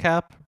level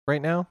cap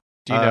right now?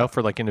 Do you know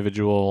for like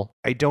individual?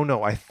 I don't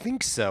know. I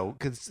think so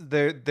because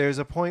there's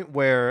a point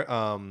where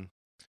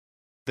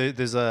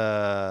there's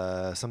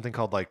a something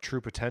called like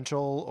true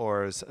potential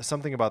or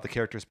something about the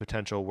character's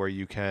potential where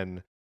you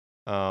can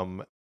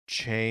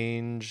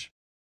change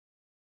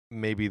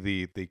maybe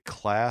the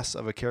class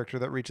of a character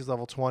that reaches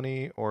level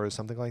 20 or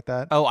something like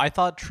that. Oh, I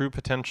thought true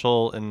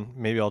potential, and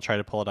maybe I'll try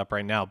to pull it up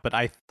right now, but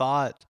I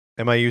thought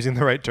Am I using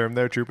the right term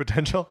there? True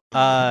potential?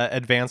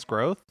 advanced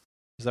growth.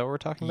 Is that what we're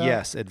talking about?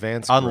 Yes,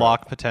 advanced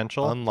unlock growth.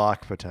 potential.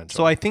 Unlock potential.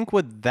 So I think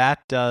what that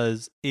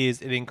does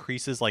is it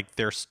increases like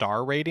their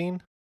star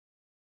rating.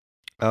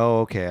 Oh,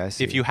 okay, I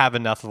see. If you have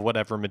enough of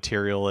whatever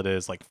material it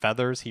is, like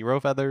feathers, hero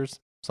feathers,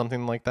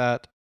 something like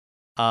that,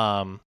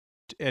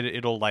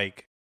 it'll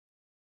like,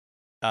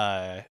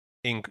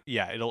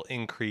 it'll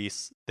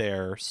increase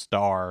their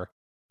star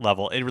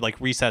level. It like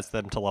resets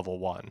them to level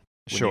 1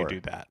 when you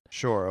do that.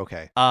 Sure,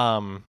 okay.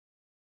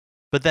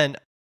 But then,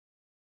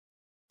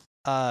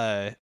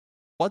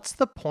 what's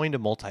the point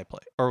of multiplayer,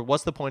 or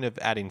what's the point of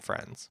adding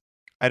friends?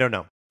 I don't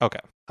know. Okay.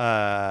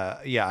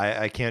 Yeah,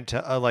 I can't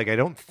tell. Like, I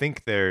don't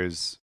think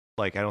there's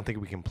like I don't think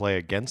we can play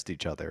against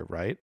each other,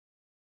 right?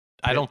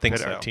 I don't think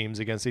pit so. Our teams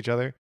against each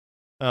other.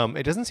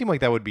 It doesn't seem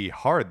like that would be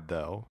hard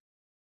though,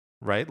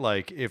 right?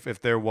 Like if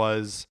it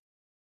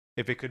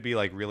could be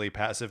like really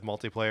passive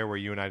multiplayer where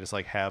you and I just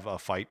like have a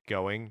fight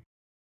going,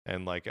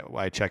 and like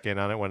I check in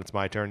on it when it's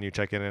my turn, you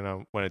check in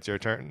on when it's your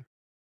turn,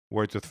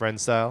 words with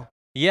friends style.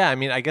 Yeah, I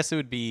mean, I guess it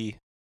would be.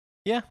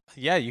 Yeah,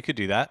 you could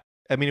do that.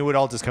 I mean, it would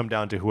all just come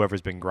down to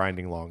whoever's been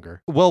grinding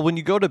longer. Well, when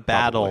you go to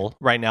battle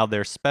right now,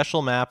 there's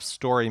special maps,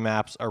 story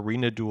maps,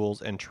 arena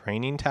duels, and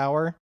training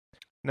tower.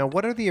 Now,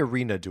 what are the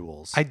arena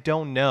duels? I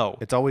don't know.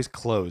 It's always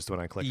closed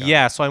when I click on it.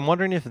 Yeah, so I'm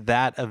wondering if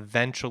that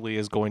eventually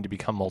is going to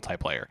become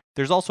multiplayer.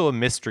 There's also a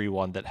mystery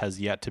one that has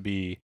yet to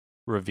be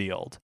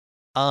revealed.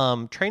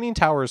 Training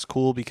tower is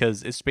cool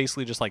because it's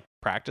basically just like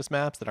practice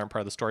maps that aren't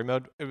part of the story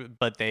mode,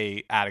 but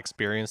they add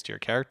experience to your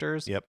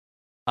characters. Yep.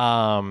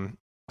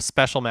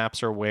 Special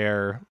maps are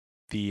where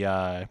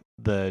the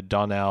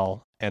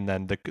Donnell and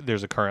then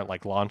there's a current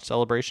like launch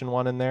celebration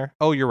one in there.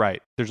 Oh, you're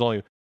right. There's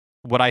only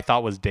what I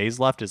thought was days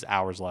left is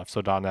hours left.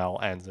 So Donnell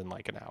ends in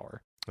like an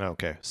hour.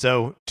 Okay.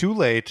 So too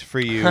late for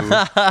you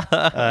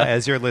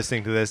as you're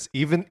listening to this,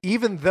 even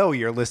though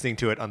you're listening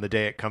to it on the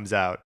day it comes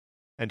out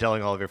and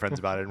telling all of your friends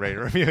about it and rating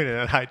and reviewing it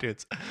on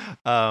iTunes.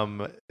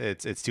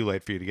 It's too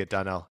late for you to get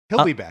Donnell.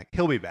 He'll be back.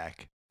 He'll be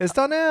back. It's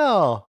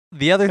Donnell.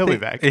 The other He'll thing,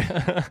 be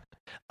back.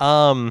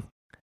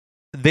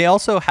 They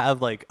also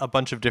have like a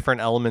bunch of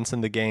different elements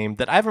in the game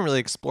that I haven't really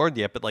explored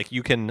yet, but like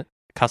you can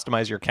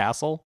customize your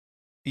castle.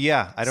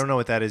 Yeah, I don't know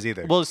what that is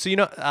either. Well,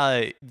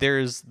 so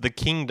there's the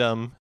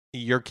kingdom,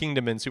 your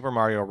kingdom in Super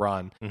Mario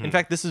Run. Mhm. In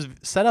fact, this is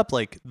set up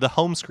like the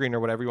home screen or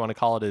whatever you want to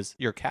call it is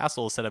your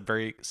castle is set up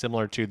very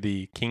similar to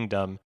the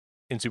kingdom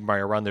in Super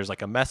Mario Run. There's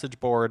like a message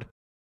board.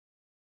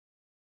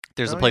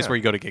 There's a place where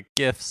you go to get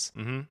gifts.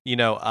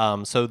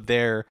 Mm-hmm. So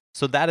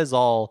that is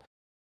all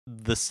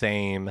the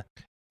same.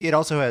 It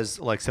also has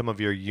like some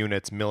of your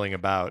units milling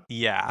about.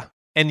 Yeah.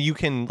 And you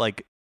can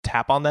like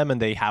tap on them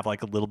and they have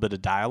like a little bit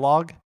of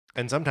dialogue.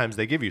 And sometimes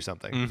they give you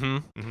something. Mm-hmm.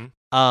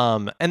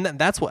 Mm-hmm. And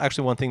that's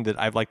actually one thing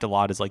that I've liked a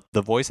lot is like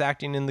the voice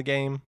acting in the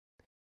game.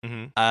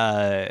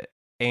 Mm-hmm.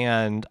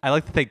 And I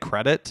like that they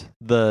credit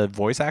the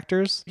voice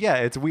actors. Yeah,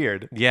 it's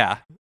weird. Yeah.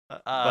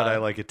 But I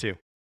like it too.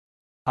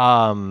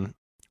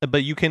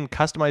 But you can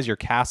customize your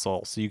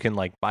castle, so you can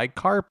like buy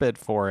carpet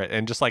for it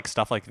and just like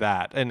stuff like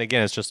that. And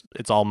again,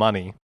 it's all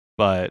money.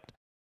 But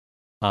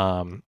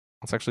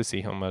let's actually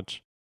see how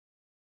much.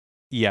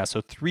 Yeah, so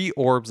 3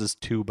 orbs is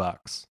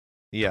 $2.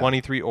 Yeah.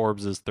 23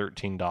 orbs is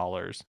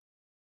 $13.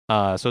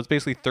 So it's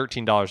basically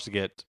 $13 to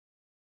get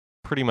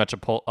pretty much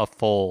a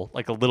full,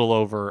 like a little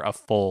over a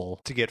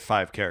full. To get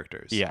 5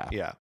 characters. Yeah.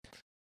 Yeah.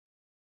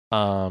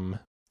 To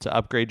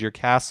upgrade your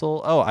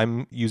castle. Oh,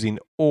 I'm using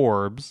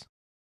orbs.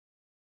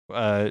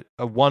 A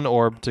 1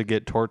 orb to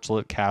get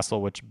Torchlit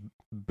Castle, which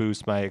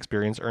boosts my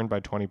experience earned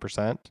by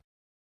 20%.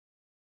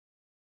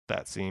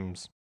 That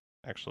seems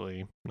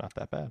actually not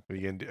that bad. Are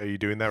you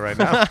doing that right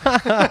now?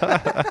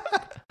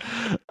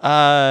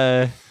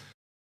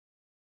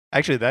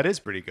 Actually, that is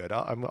pretty good.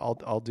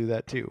 I'll do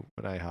that too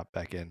when I hop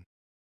back in.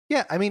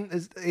 Yeah, I mean,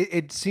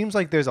 it seems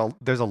like there's a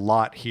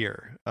lot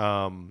here.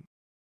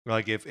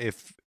 Like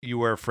if you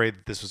were afraid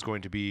that this was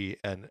going to be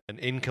an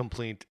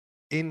incomplete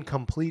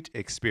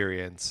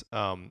experience,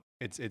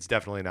 it's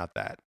definitely not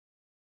that.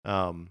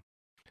 How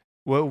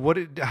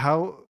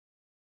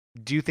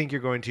do you think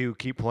you're going to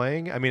keep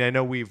playing? I mean, I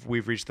know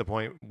we've reached the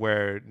point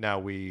where now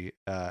we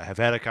have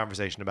had a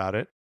conversation about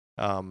it.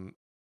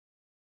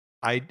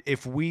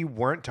 if we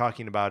weren't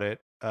talking about it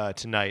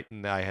tonight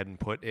and I hadn't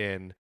put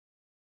in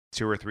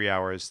 2 or 3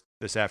 hours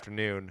this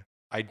afternoon,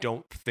 I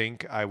don't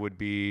think I would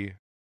be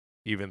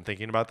even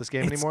thinking about this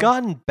game It's anymore.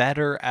 gotten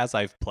better as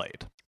I've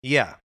played.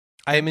 Yeah.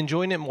 I am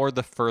enjoying it more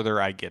the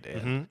further I get in.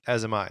 Mm-hmm.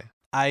 As am I.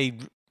 I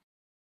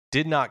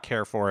did not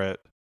care for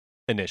it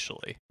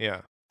initially.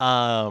 Yeah.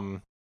 I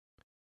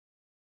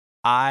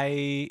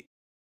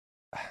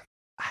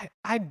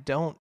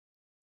don't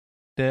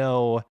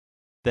know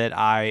that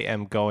I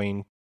am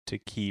going to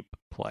keep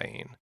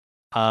playing.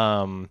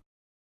 I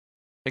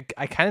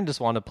kind of just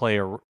want to play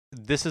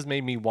this has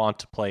made me want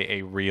to play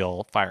a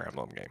real Fire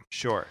Emblem game.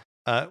 Sure.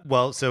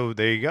 Well, so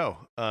there you go.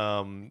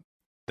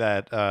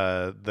 That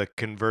the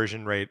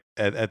conversion rate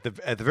at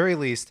the very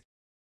least,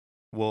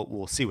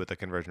 we'll see what the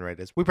conversion rate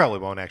is. We probably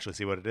won't actually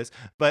see what it is,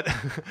 but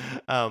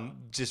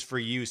just for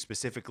you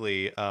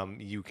specifically,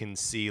 you can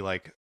see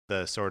like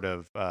the sort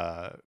of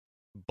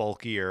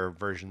bulkier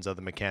versions of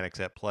the mechanics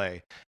at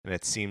play, and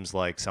it seems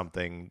like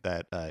something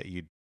that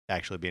you'd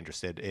actually be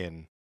interested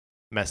in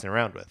messing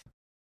around with.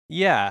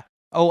 Yeah.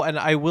 Oh, and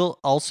I will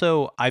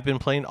also. I've been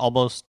playing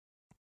almost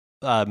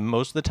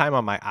most of the time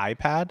on my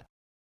iPad,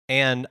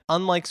 and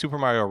unlike Super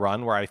Mario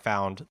Run, where I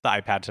found the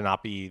iPad to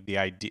not be the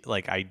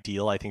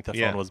ideal, I think the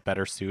phone was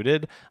better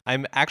suited.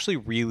 I'm actually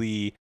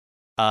really,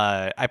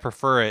 I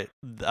prefer it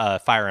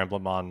Fire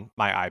Emblem on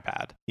my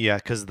iPad. Yeah,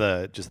 because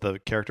the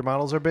character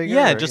models are bigger.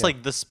 Yeah,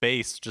 like the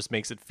space just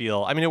makes it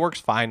feel. I mean, it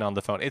works fine on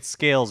the phone. It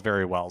scales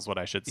very well, is what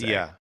I should say.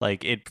 Yeah,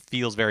 like it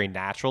feels very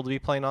natural to be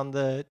playing on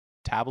the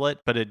tablet,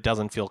 but it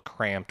doesn't feel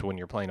cramped when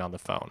you're playing on the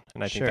phone,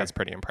 and I think that's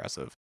pretty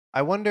impressive.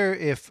 I wonder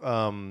if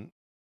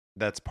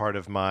that's part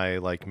of my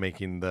like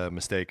making the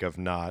mistake of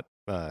not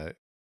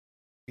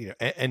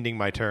ending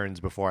my turns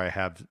before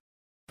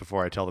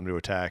I tell them to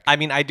attack. I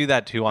mean, I do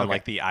that too on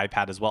like the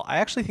iPad as well. I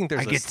actually think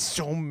there's I get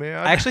so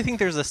mad. I actually think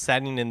there's a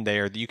setting in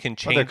there that you can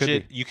change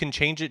it. You can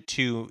change it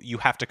to you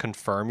have to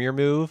confirm your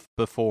move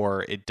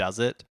before it does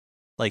it.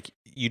 Like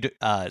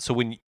so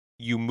when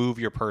you move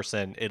your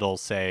person, it'll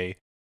say,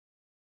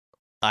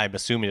 I'm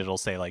assuming it'll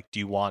say like, do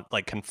you want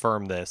like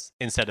confirm this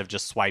instead of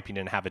just swiping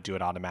and have it do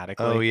it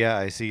automatically? Oh yeah,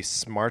 I see.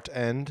 Smart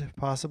end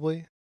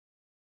possibly.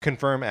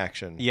 Confirm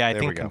action. Yeah, I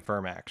think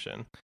confirm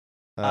action.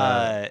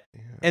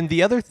 And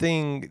the other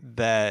thing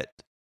that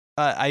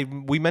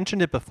we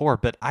mentioned it before,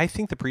 but I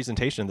think the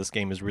presentation of this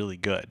game is really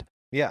good.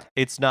 Yeah,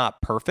 it's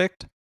not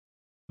perfect,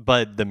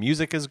 but the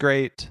music is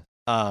great.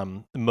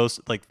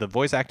 Most like the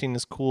voice acting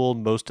is cool.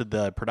 Most of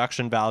the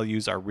production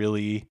values are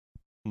really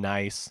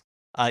nice.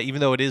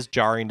 Even though it is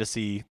jarring to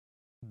see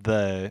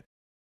the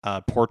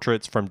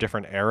portraits from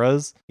different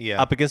eras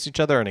up against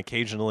each other, and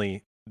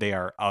occasionally they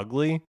are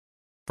ugly,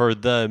 for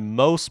the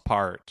most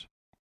part,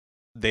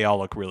 they all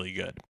look really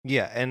good.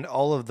 Yeah, and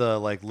all of the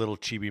like little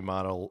chibi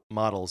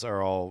models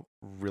are all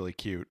really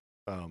cute,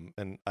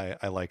 and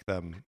I like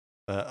them.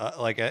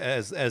 Like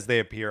as they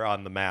appear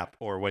on the map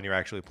or when you're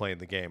actually playing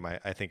the game,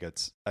 I think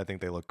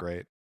they look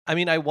great. I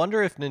mean, I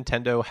wonder if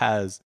Nintendo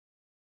has,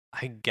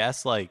 I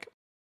guess, like.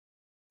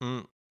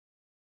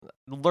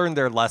 Learn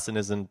their lesson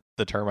isn't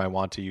the term I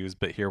want to use,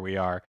 but here we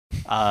are.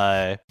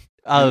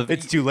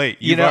 It's too late.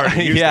 You've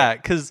already used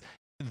it. Because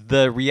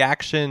the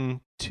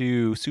reaction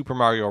to Super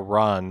Mario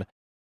Run,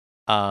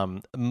 a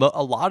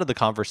lot of the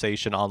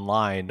conversation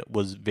online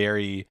was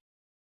very,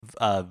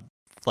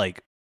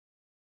 like,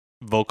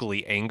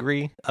 vocally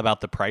angry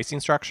about the pricing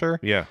structure.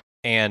 Yeah,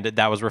 and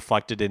that was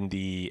reflected in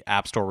the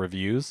App Store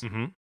reviews.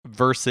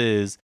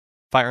 Versus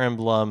Fire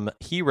Emblem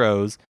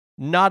Heroes.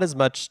 Not as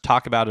much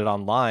talk about it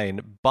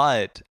online,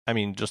 but I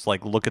mean, just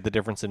like look at the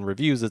difference in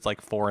reviews. It's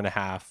like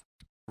 4.5.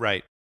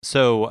 Right.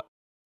 So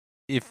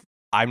if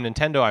I'm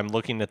Nintendo, I'm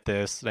looking at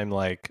this and I'm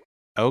like,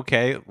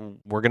 okay,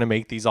 we're gonna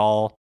make these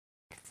all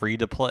free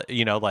to play.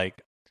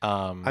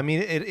 I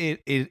mean,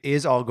 it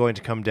is all going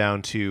to come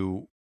down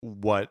to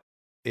what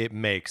it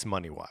makes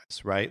money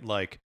wise, right?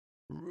 Like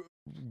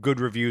good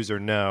reviews or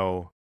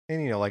no,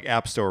 and like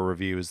App Store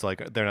reviews,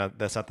 like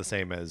that's not the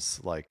same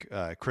as like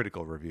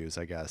critical reviews,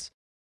 I guess.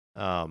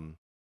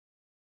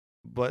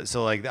 But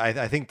so like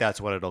I think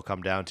that's what it'll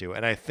come down to,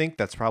 and I think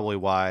that's probably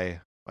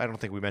why I don't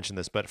think we mentioned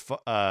this, but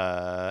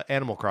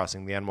Animal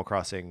Crossing, the Animal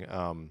Crossing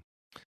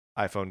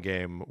iPhone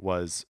game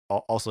was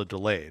also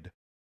delayed.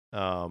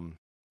 I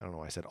don't know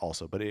why I said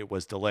also, but it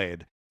was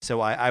delayed.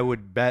 So I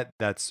would bet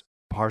that's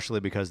partially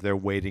because they're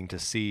waiting to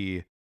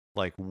see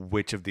like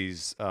which of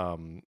these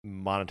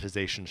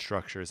monetization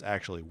structures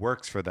actually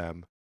works for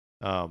them.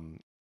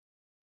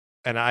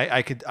 And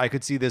I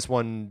could see this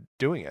one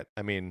doing it.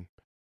 I mean,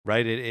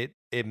 right?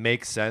 It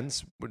makes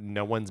sense.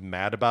 No one's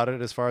mad about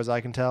it as far as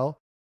I can tell.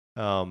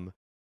 And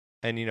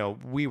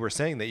we were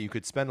saying that you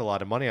could spend a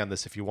lot of money on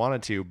this if you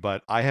wanted to,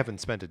 but I haven't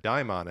spent a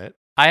dime on it.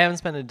 I haven't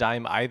spent a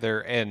dime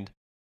either, and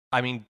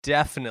I mean,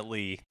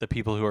 definitely the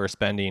people who are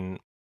spending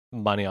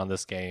money on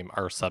this game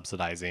are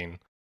subsidizing.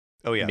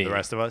 Oh yeah, me. The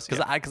rest of us,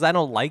 because I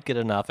don't like it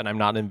enough, and I'm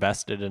not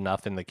invested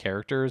enough in the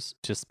characters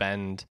to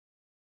spend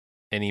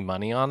any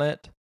money on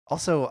it.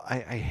 Also,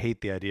 I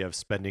hate the idea of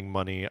spending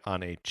money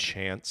on a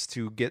chance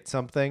to get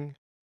something.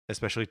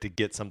 especially to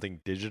get something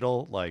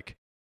digital. Like,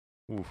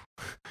 ooh.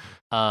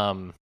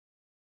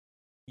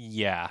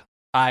 Yeah.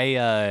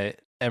 I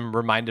am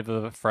reminded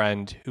of a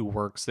friend who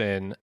works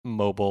in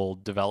mobile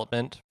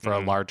development for a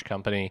large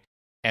company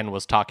and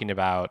was talking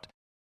about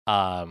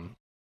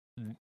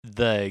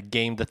the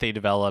game that they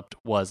developed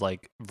was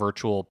like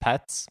virtual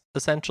pets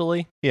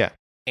essentially. Yeah.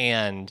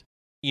 And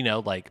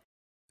like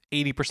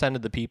 80%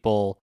 of the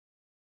people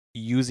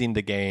using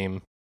the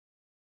game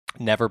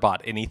never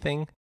bought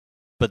anything,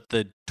 but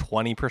the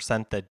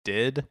 20% that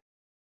did,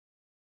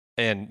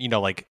 and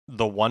like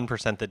the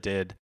 1% that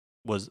did,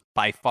 was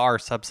by far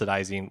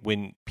subsidizing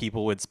when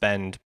people would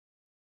spend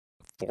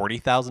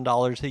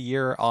 $40,000 a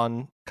year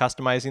on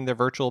customizing their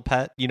virtual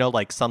pet,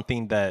 like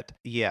something that.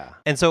 Yeah.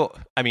 And so,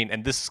 I mean,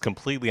 and this is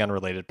completely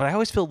unrelated, but I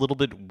always feel a little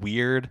bit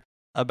weird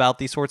about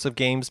these sorts of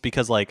games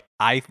because like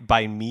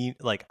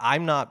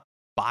I'm not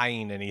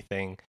buying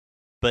anything,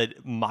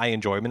 but my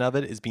enjoyment of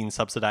it is being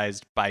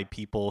subsidized by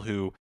people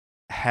who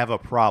have a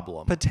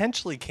problem.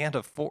 Potentially can't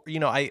afford,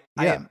 I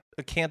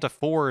can't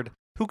afford,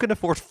 who can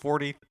afford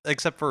 40,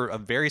 except for a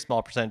very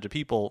small percentage of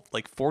people,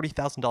 like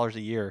 $40,000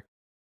 a year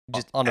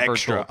just on a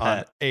virtual pet.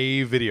 On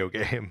a video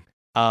game.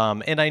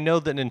 And I know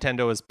that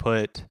Nintendo has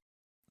put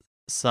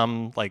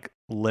some like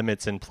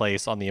limits in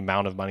place on the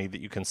amount of money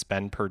that you can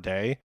spend per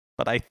day,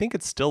 but I think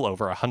it's still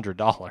over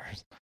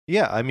 $100.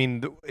 Yeah, I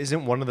mean,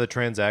 isn't one of the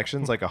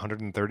transactions like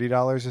 $130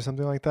 or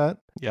something like that?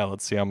 Yeah,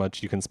 let's see how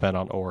much you can spend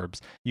on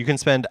orbs. You can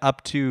spend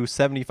up to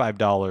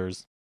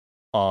 $75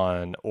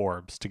 on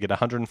orbs. To get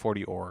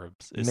 140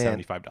 orbs is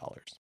 $75.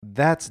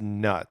 That's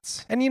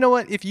nuts. And you know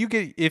what? If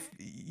it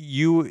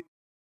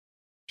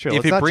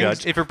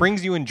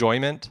brings you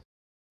enjoyment,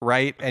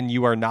 right, and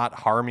you are not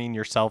harming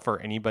yourself or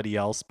anybody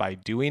else by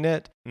doing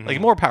it, like,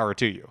 more power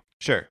to you.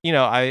 Sure.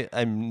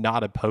 I'm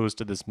not opposed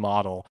to this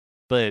model,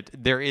 but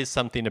there is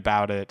something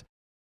about it.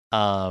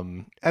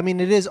 I mean,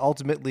 it is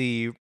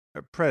ultimately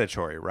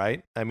predatory,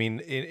 right? I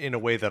mean, in a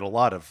way that a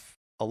lot of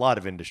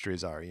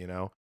industries are,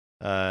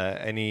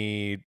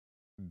 any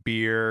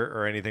beer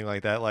or anything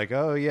like that, like,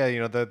 oh yeah,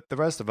 the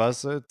rest of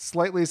us, it's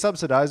slightly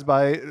subsidized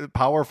by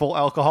powerful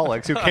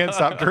alcoholics who can't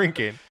stop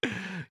drinking,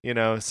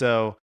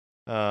 so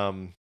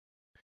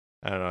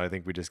I don't know, I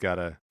think we just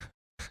gotta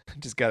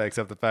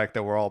accept the fact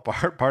that we're all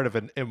part of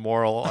an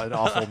immoral and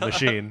awful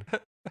machine. I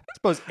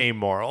suppose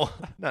amoral,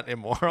 not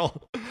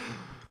immoral.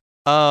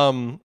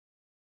 But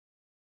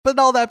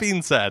all that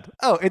being said,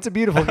 it's a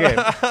beautiful game.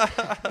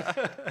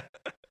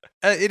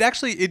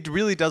 It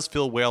really does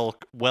feel well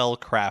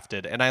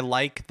crafted, and I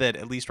like that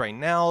at least right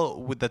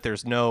now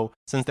that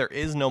since there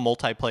is no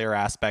multiplayer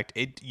aspect,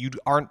 you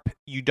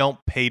don't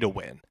pay to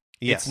win.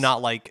 Yes. It's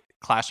not like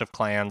Clash of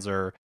Clans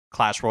or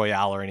Clash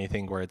Royale or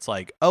anything where it's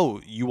like,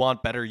 oh, you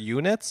want better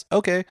units?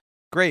 Okay,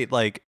 great.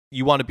 Like,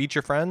 you want to beat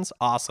your friends?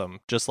 Awesome.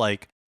 Just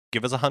like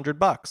give us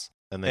 $100,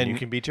 and then you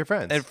can beat your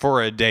friends, and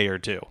for a day or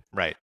two.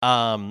 Right.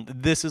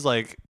 This is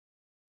like,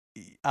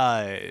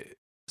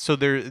 so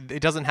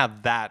it doesn't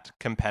have that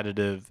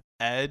competitive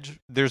edge.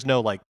 There's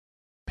no like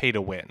pay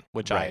to win,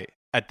 which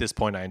at this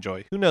point I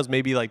enjoy. Who knows?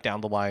 Maybe like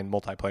down the line,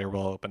 multiplayer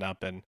will open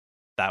up and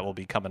that will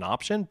become an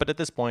option. But at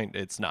this point,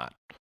 it's not.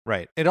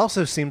 Right. It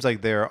also seems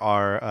like there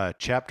are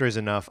chapters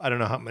enough. I don't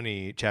know how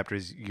many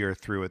chapters you're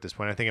through at this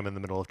point. I think I'm in the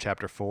middle of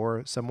chapter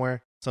 4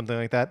 somewhere, something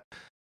like that.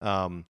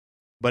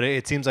 But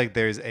it seems like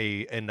there's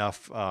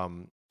enough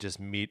just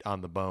meat on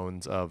the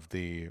bones of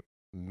the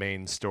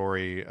main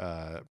story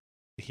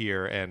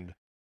here. And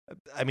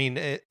I mean,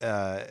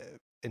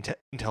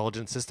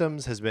 Intelligent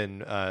Systems has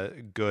been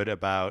good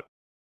about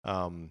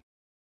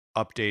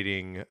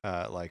updating,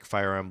 like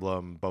Fire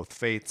Emblem, both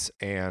Fates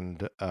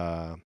and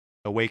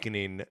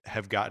Awakening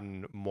have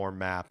gotten more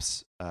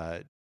maps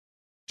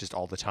just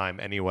all the time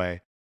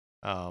anyway.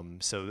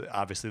 So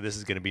obviously this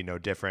is going to be no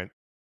different.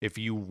 If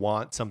you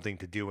want something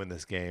to do in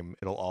this game,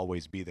 it'll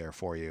always be there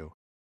for you.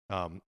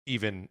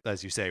 Even,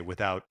 as you say,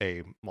 without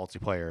a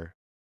multiplayer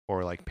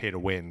or like pay to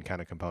win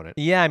kind of component.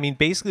 Yeah, I mean,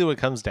 basically what it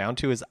comes down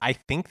to is I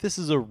think this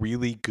is a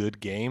really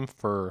good game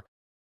for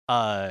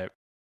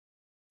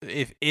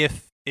if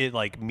it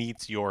like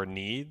meets your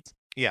needs.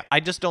 Yeah.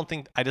 I just don't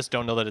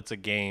know that it's a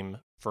game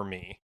for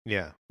me.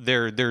 Yeah.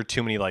 There are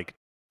too many like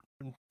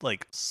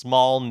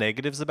small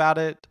negatives about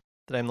it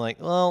that I'm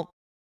like, well,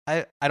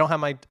 I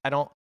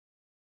don't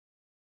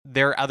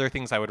there are other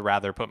things I would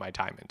rather put my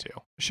time into.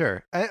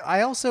 Sure.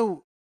 I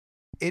also,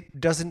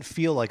 it doesn't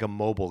feel like a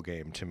mobile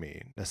game to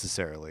me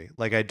necessarily.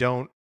 Like I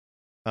don't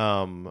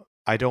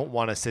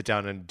want to sit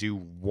down and do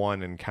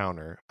one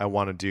encounter. I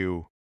want to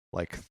do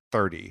like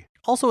 30.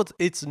 Also,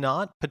 it's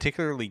not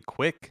particularly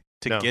quick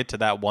to get to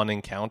that one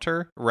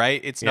encounter,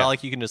 right? It's not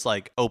like you can just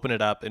like open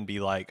it up and be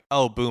like,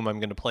 oh, boom, I'm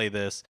going to play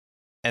this.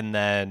 And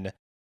then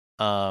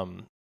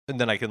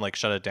I can like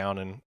shut it down,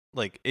 and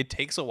like it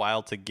takes a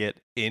while to get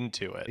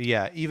into it.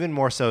 Yeah. Even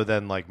more so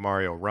than like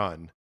Mario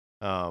Run.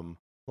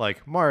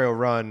 Like Mario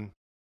Run,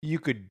 you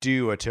could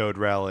do a Toad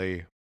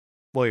Rally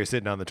while you're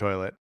sitting on the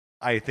toilet.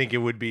 I think it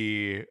would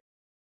be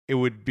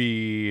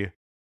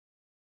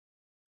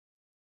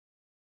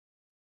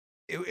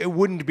it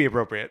wouldn't be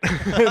appropriate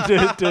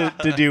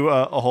to do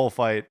a whole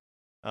fight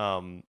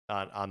on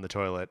the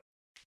toilet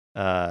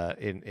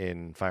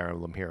in Fire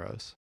Emblem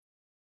Heroes.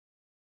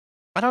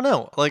 I don't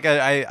know. Like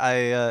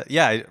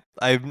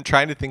I'm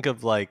trying to think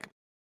of like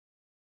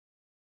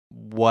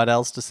what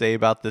else to say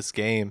about this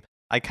game.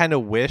 I kind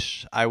of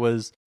wish I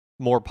was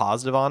more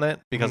positive on it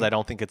because I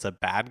don't think it's a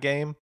bad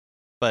game,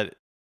 but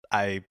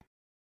I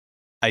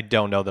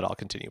don't know that I'll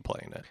continue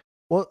playing it.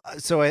 Well,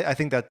 so I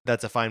think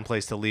that's a fine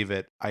place to leave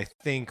it. I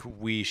think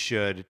we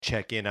should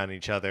check in on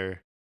each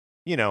other,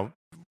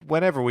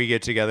 whenever we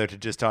get together to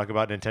just talk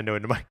about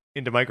Nintendo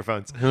into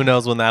microphones. Who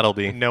knows when that'll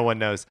be? No one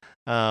knows.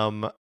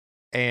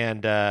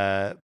 And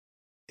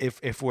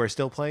if we're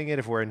still playing it,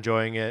 if we're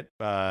enjoying it,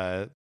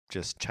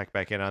 just check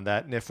back in on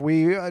that. And if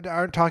we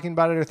aren't talking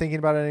about it or thinking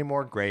about it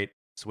anymore, great.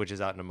 Switch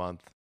is out in a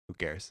month. Who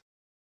cares?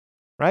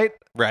 Right?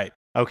 Right.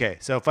 Okay,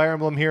 so Fire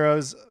Emblem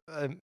Heroes,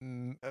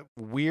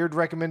 weird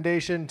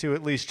recommendation to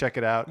at least check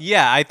it out.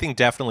 Yeah, I think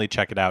definitely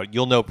check it out.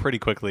 You'll know pretty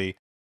quickly,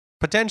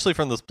 potentially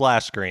from the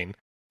splash screen,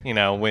 when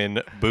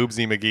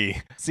Boobsy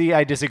McGee. See,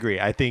 I disagree.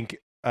 I think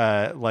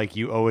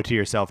you owe it to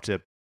yourself to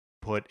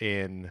put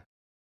in,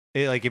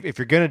 if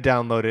you're going to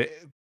download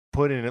it,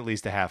 put in at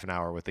least a half an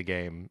hour with the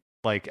game.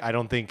 Like, I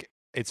don't think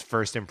its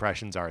first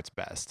impressions are its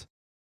best.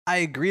 I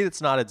agree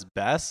it's not its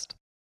best.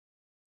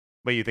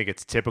 But you think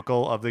it's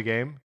typical of the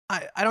game?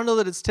 I don't know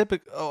that it's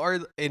typical, or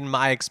in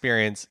my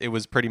experience, it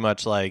was pretty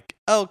much like,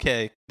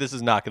 okay, this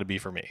is not going to be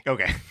for me.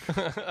 Okay.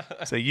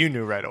 So you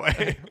knew right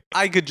away.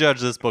 I could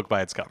judge this book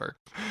by its cover.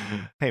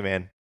 Hey,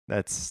 man,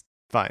 that's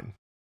fine.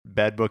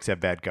 Bad books have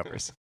bad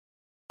covers.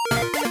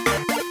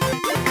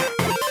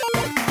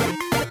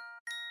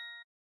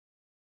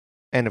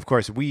 And of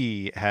course,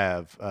 we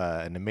have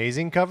an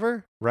amazing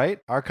cover, right?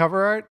 Our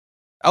cover art.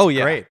 Oh,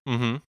 yeah. Great.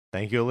 Mm-hmm.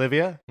 Thank you,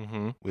 Olivia.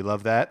 Mm-hmm. We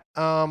love that.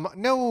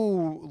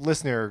 No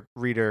listener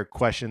reader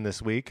question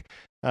this week,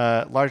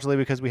 largely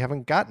because we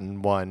haven't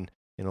gotten one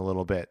in a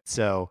little bit.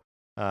 So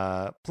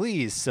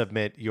please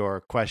submit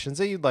your questions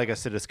that you'd like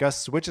us to discuss.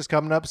 Switch is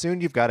coming up soon.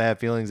 You've got to have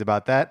feelings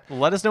about that.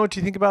 Let us know what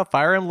you think about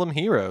Fire Emblem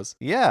Heroes.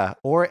 Yeah,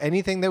 or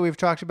anything that we've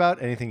talked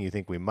about, anything you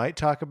think we might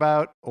talk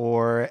about,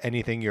 or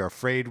anything you're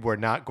afraid we're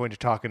not going to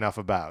talk enough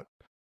about.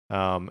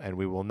 And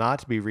we will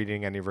not be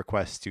reading any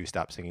requests to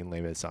stop singing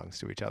Les Mis songs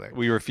to each other.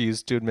 We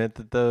refuse to admit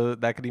that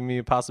that could even be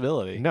a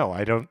possibility. No,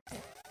 I don't.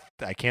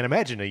 I can't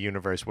imagine a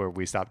universe where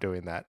we stop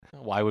doing that.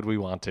 Why would we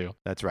want to?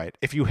 That's right.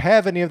 If you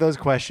have any of those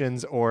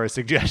questions or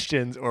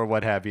suggestions or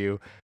what have you,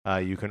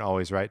 you can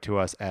always write to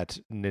us at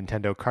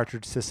Nintendo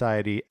Cartridge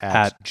Society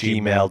at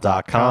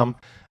gmail.com.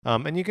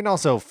 And you can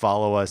also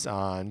follow us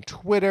on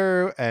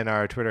Twitter, and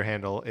our Twitter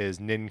handle is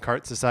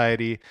NinCart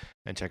Society,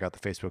 and check out the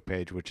Facebook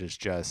page, which is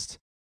just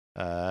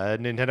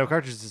Nintendo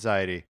Cartridge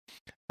Society.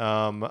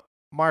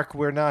 Mark,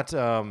 we're not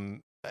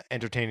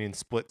entertaining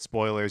split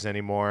spoilers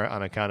anymore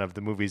on account of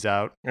the movie's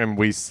out. And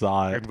we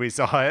saw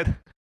it.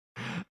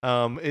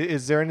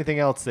 Is there anything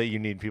else that you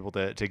need people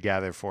to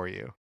gather for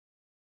you?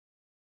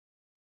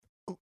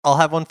 I'll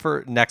have one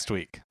for next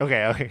week.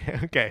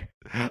 Okay.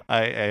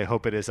 I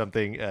hope it is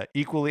something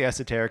equally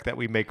esoteric that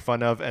we make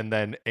fun of and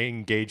then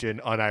engage in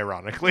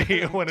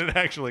unironically when it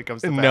actually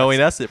comes to pass. Knowing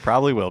us, it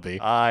probably will be.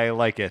 I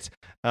like it.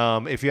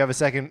 If you have a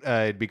second,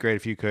 it'd be great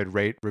if you could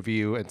rate,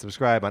 review, and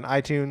subscribe on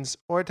iTunes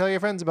or tell your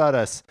friends about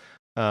us.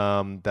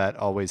 That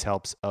always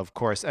helps, of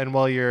course. And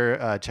while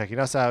you're checking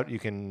us out, you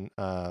can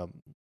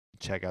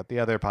check out the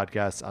other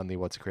podcasts on the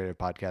What's a Creative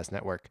Podcast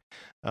Network.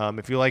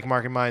 If you like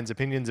Mark and mine's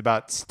opinions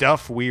about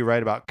stuff, we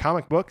write about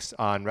comic books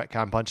on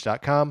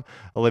retconpunch.com.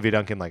 Olivia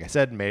Duncan, like I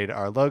said, made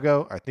our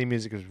logo. Our theme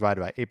music is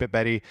provided by 8-Bit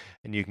Betty,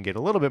 and you can get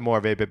a little bit more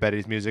of 8-Bit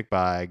Betty's music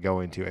by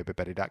going to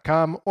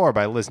 8bitbetty.com or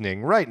by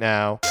listening right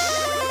now.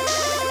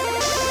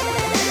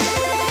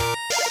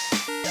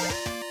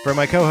 For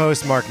my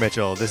co-host, Mark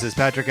Mitchell, this is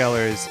Patrick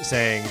Ellers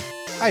saying,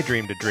 I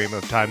dreamed a dream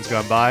of times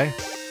gone by,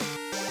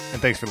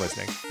 and thanks for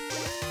listening.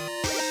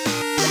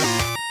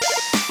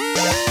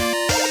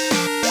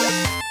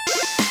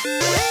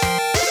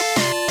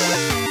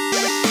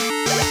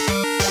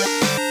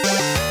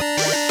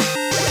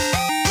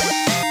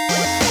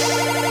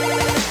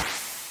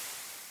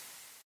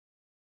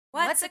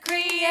 What's a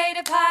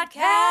Creative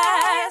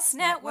Podcast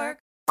Network?